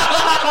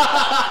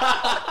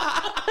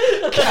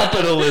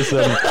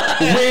 Capitalism.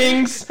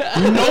 Wings,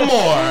 no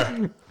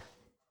more.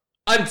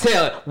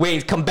 Until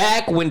wings come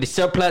back, when the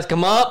surplus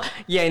come up.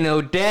 Yeah, you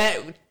know that.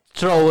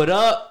 Throw it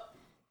up.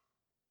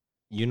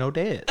 You know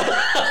that.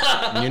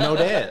 You know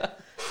that.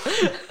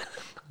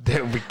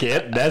 There we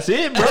get. That's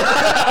it, bro.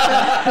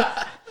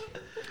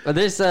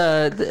 Was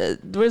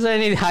there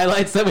any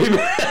highlights that we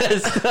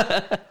missed?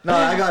 No,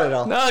 I got it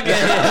all.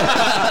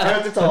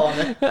 Okay. It's all on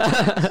there.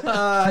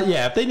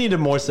 Yeah, if they need a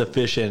more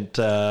sufficient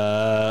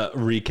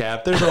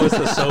recap, there's always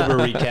the sober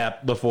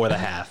recap before the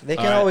half. They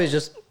can All right? always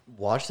just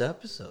watch the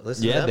episode.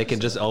 Listen to Yeah, the they can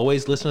episode. just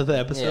always listen to the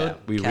episode. Yeah.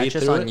 We read Catch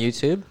us through on it.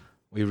 YouTube.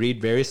 We read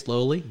very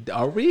slowly.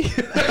 Are we? We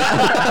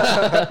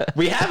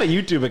have a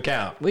YouTube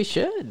account. We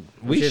should.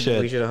 We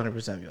should. We should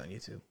 100% be on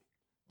YouTube.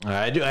 All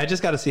right, I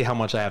just got to see how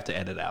much I have to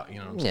edit out. You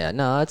know what I'm saying? Yeah,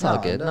 no, it's all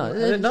good. No, No,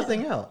 there's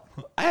nothing out.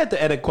 I had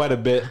to edit quite a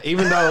bit,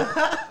 even though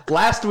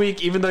last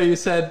week, even though you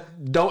said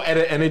don't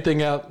edit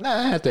anything out,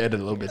 I had to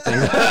edit a little bit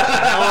things. Oh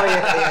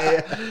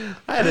yeah.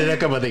 I edited a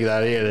couple of things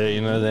out here,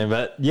 you know what I'm saying?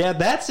 But yeah,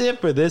 that's it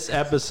for this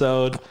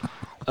episode.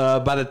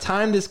 By the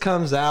time this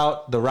comes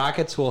out, the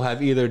Rockets will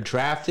have either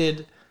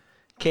drafted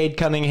Cade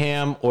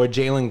Cunningham or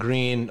Jalen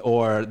Green,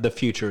 or the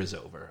future is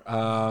over.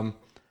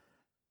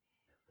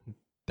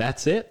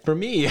 That's it for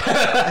me.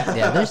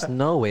 yeah, there's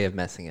no way of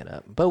messing it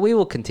up. But we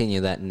will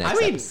continue that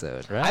next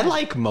episode, right? I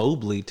like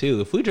Mobley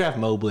too. If we draft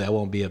Mobley, I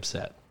won't be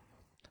upset.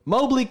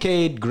 Mobley,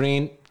 Cade,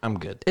 Green, I'm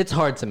good. It's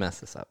hard to mess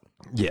this up.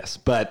 Yes,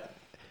 but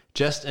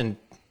just in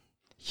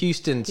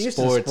Houston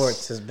Houston sports,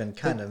 sports has been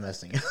kind of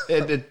messing up.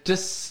 it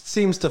just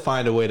seems to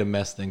find a way to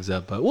mess things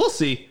up. But we'll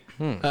see.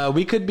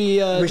 We could be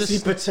We just see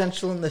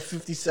potential in the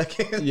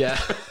 52nd yeah.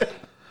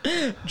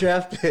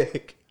 draft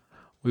pick.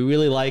 We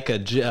really like Give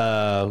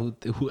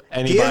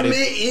anybody.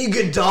 me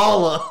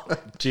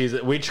Iguodala.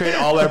 Jesus, we trade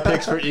all our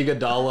picks for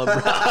Iguodala,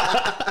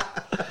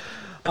 bro.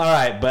 All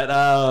right,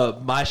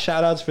 but my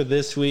shout outs for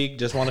this week,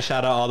 just want to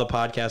shout out all the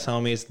podcast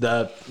homies.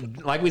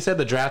 Like we said,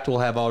 the draft will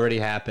have already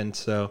happened,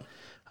 so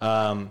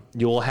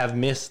you will have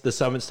missed the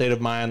Summit State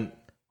of Mind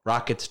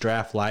Rockets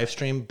draft live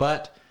stream,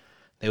 but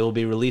they will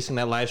be releasing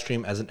that live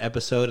stream as an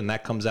episode, and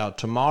that comes out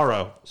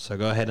tomorrow. So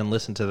go ahead and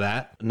listen to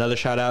that. Another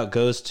shout out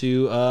goes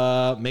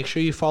to make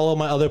sure you follow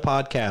my other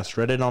podcast,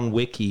 Reddit on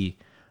Wiki.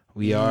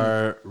 We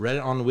are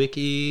Reddit on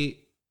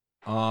Wiki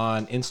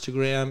on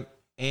Instagram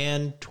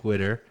and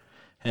Twitter.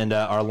 And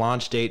our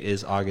launch date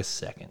is August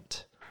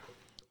 2nd.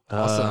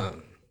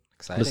 Awesome.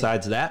 Exciting.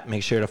 Besides that,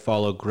 make sure to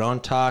follow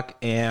Grown Talk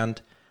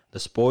and The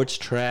Sports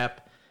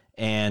Trap.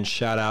 And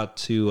shout out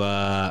to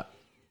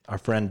our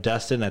friend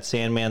Dustin at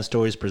Sandman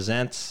Stories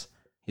Presents.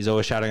 He's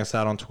always shouting us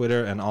out on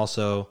Twitter. And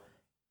also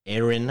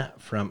Aaron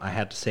from I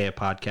Had to Say It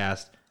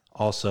podcast,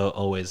 also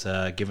always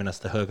giving us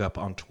the hookup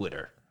on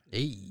Twitter.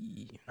 Hey,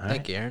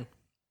 thank you, Aaron.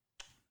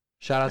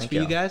 Shout outs Thank for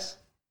you you. guys.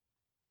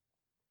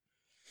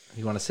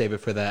 You want to save it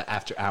for the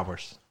after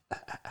hours?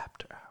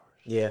 After hours.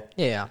 Yeah.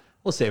 Yeah.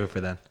 We'll save it for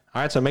then.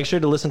 All right, so make sure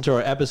to listen to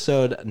our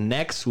episode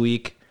next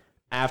week.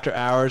 After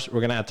hours, we're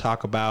going to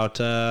talk about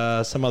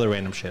some other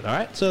random shit. All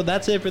right, so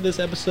that's it for this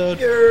episode.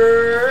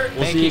 We'll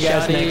Thank see you you,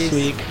 guys shawties. next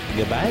week.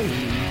 Goodbye.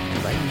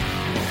 Bye.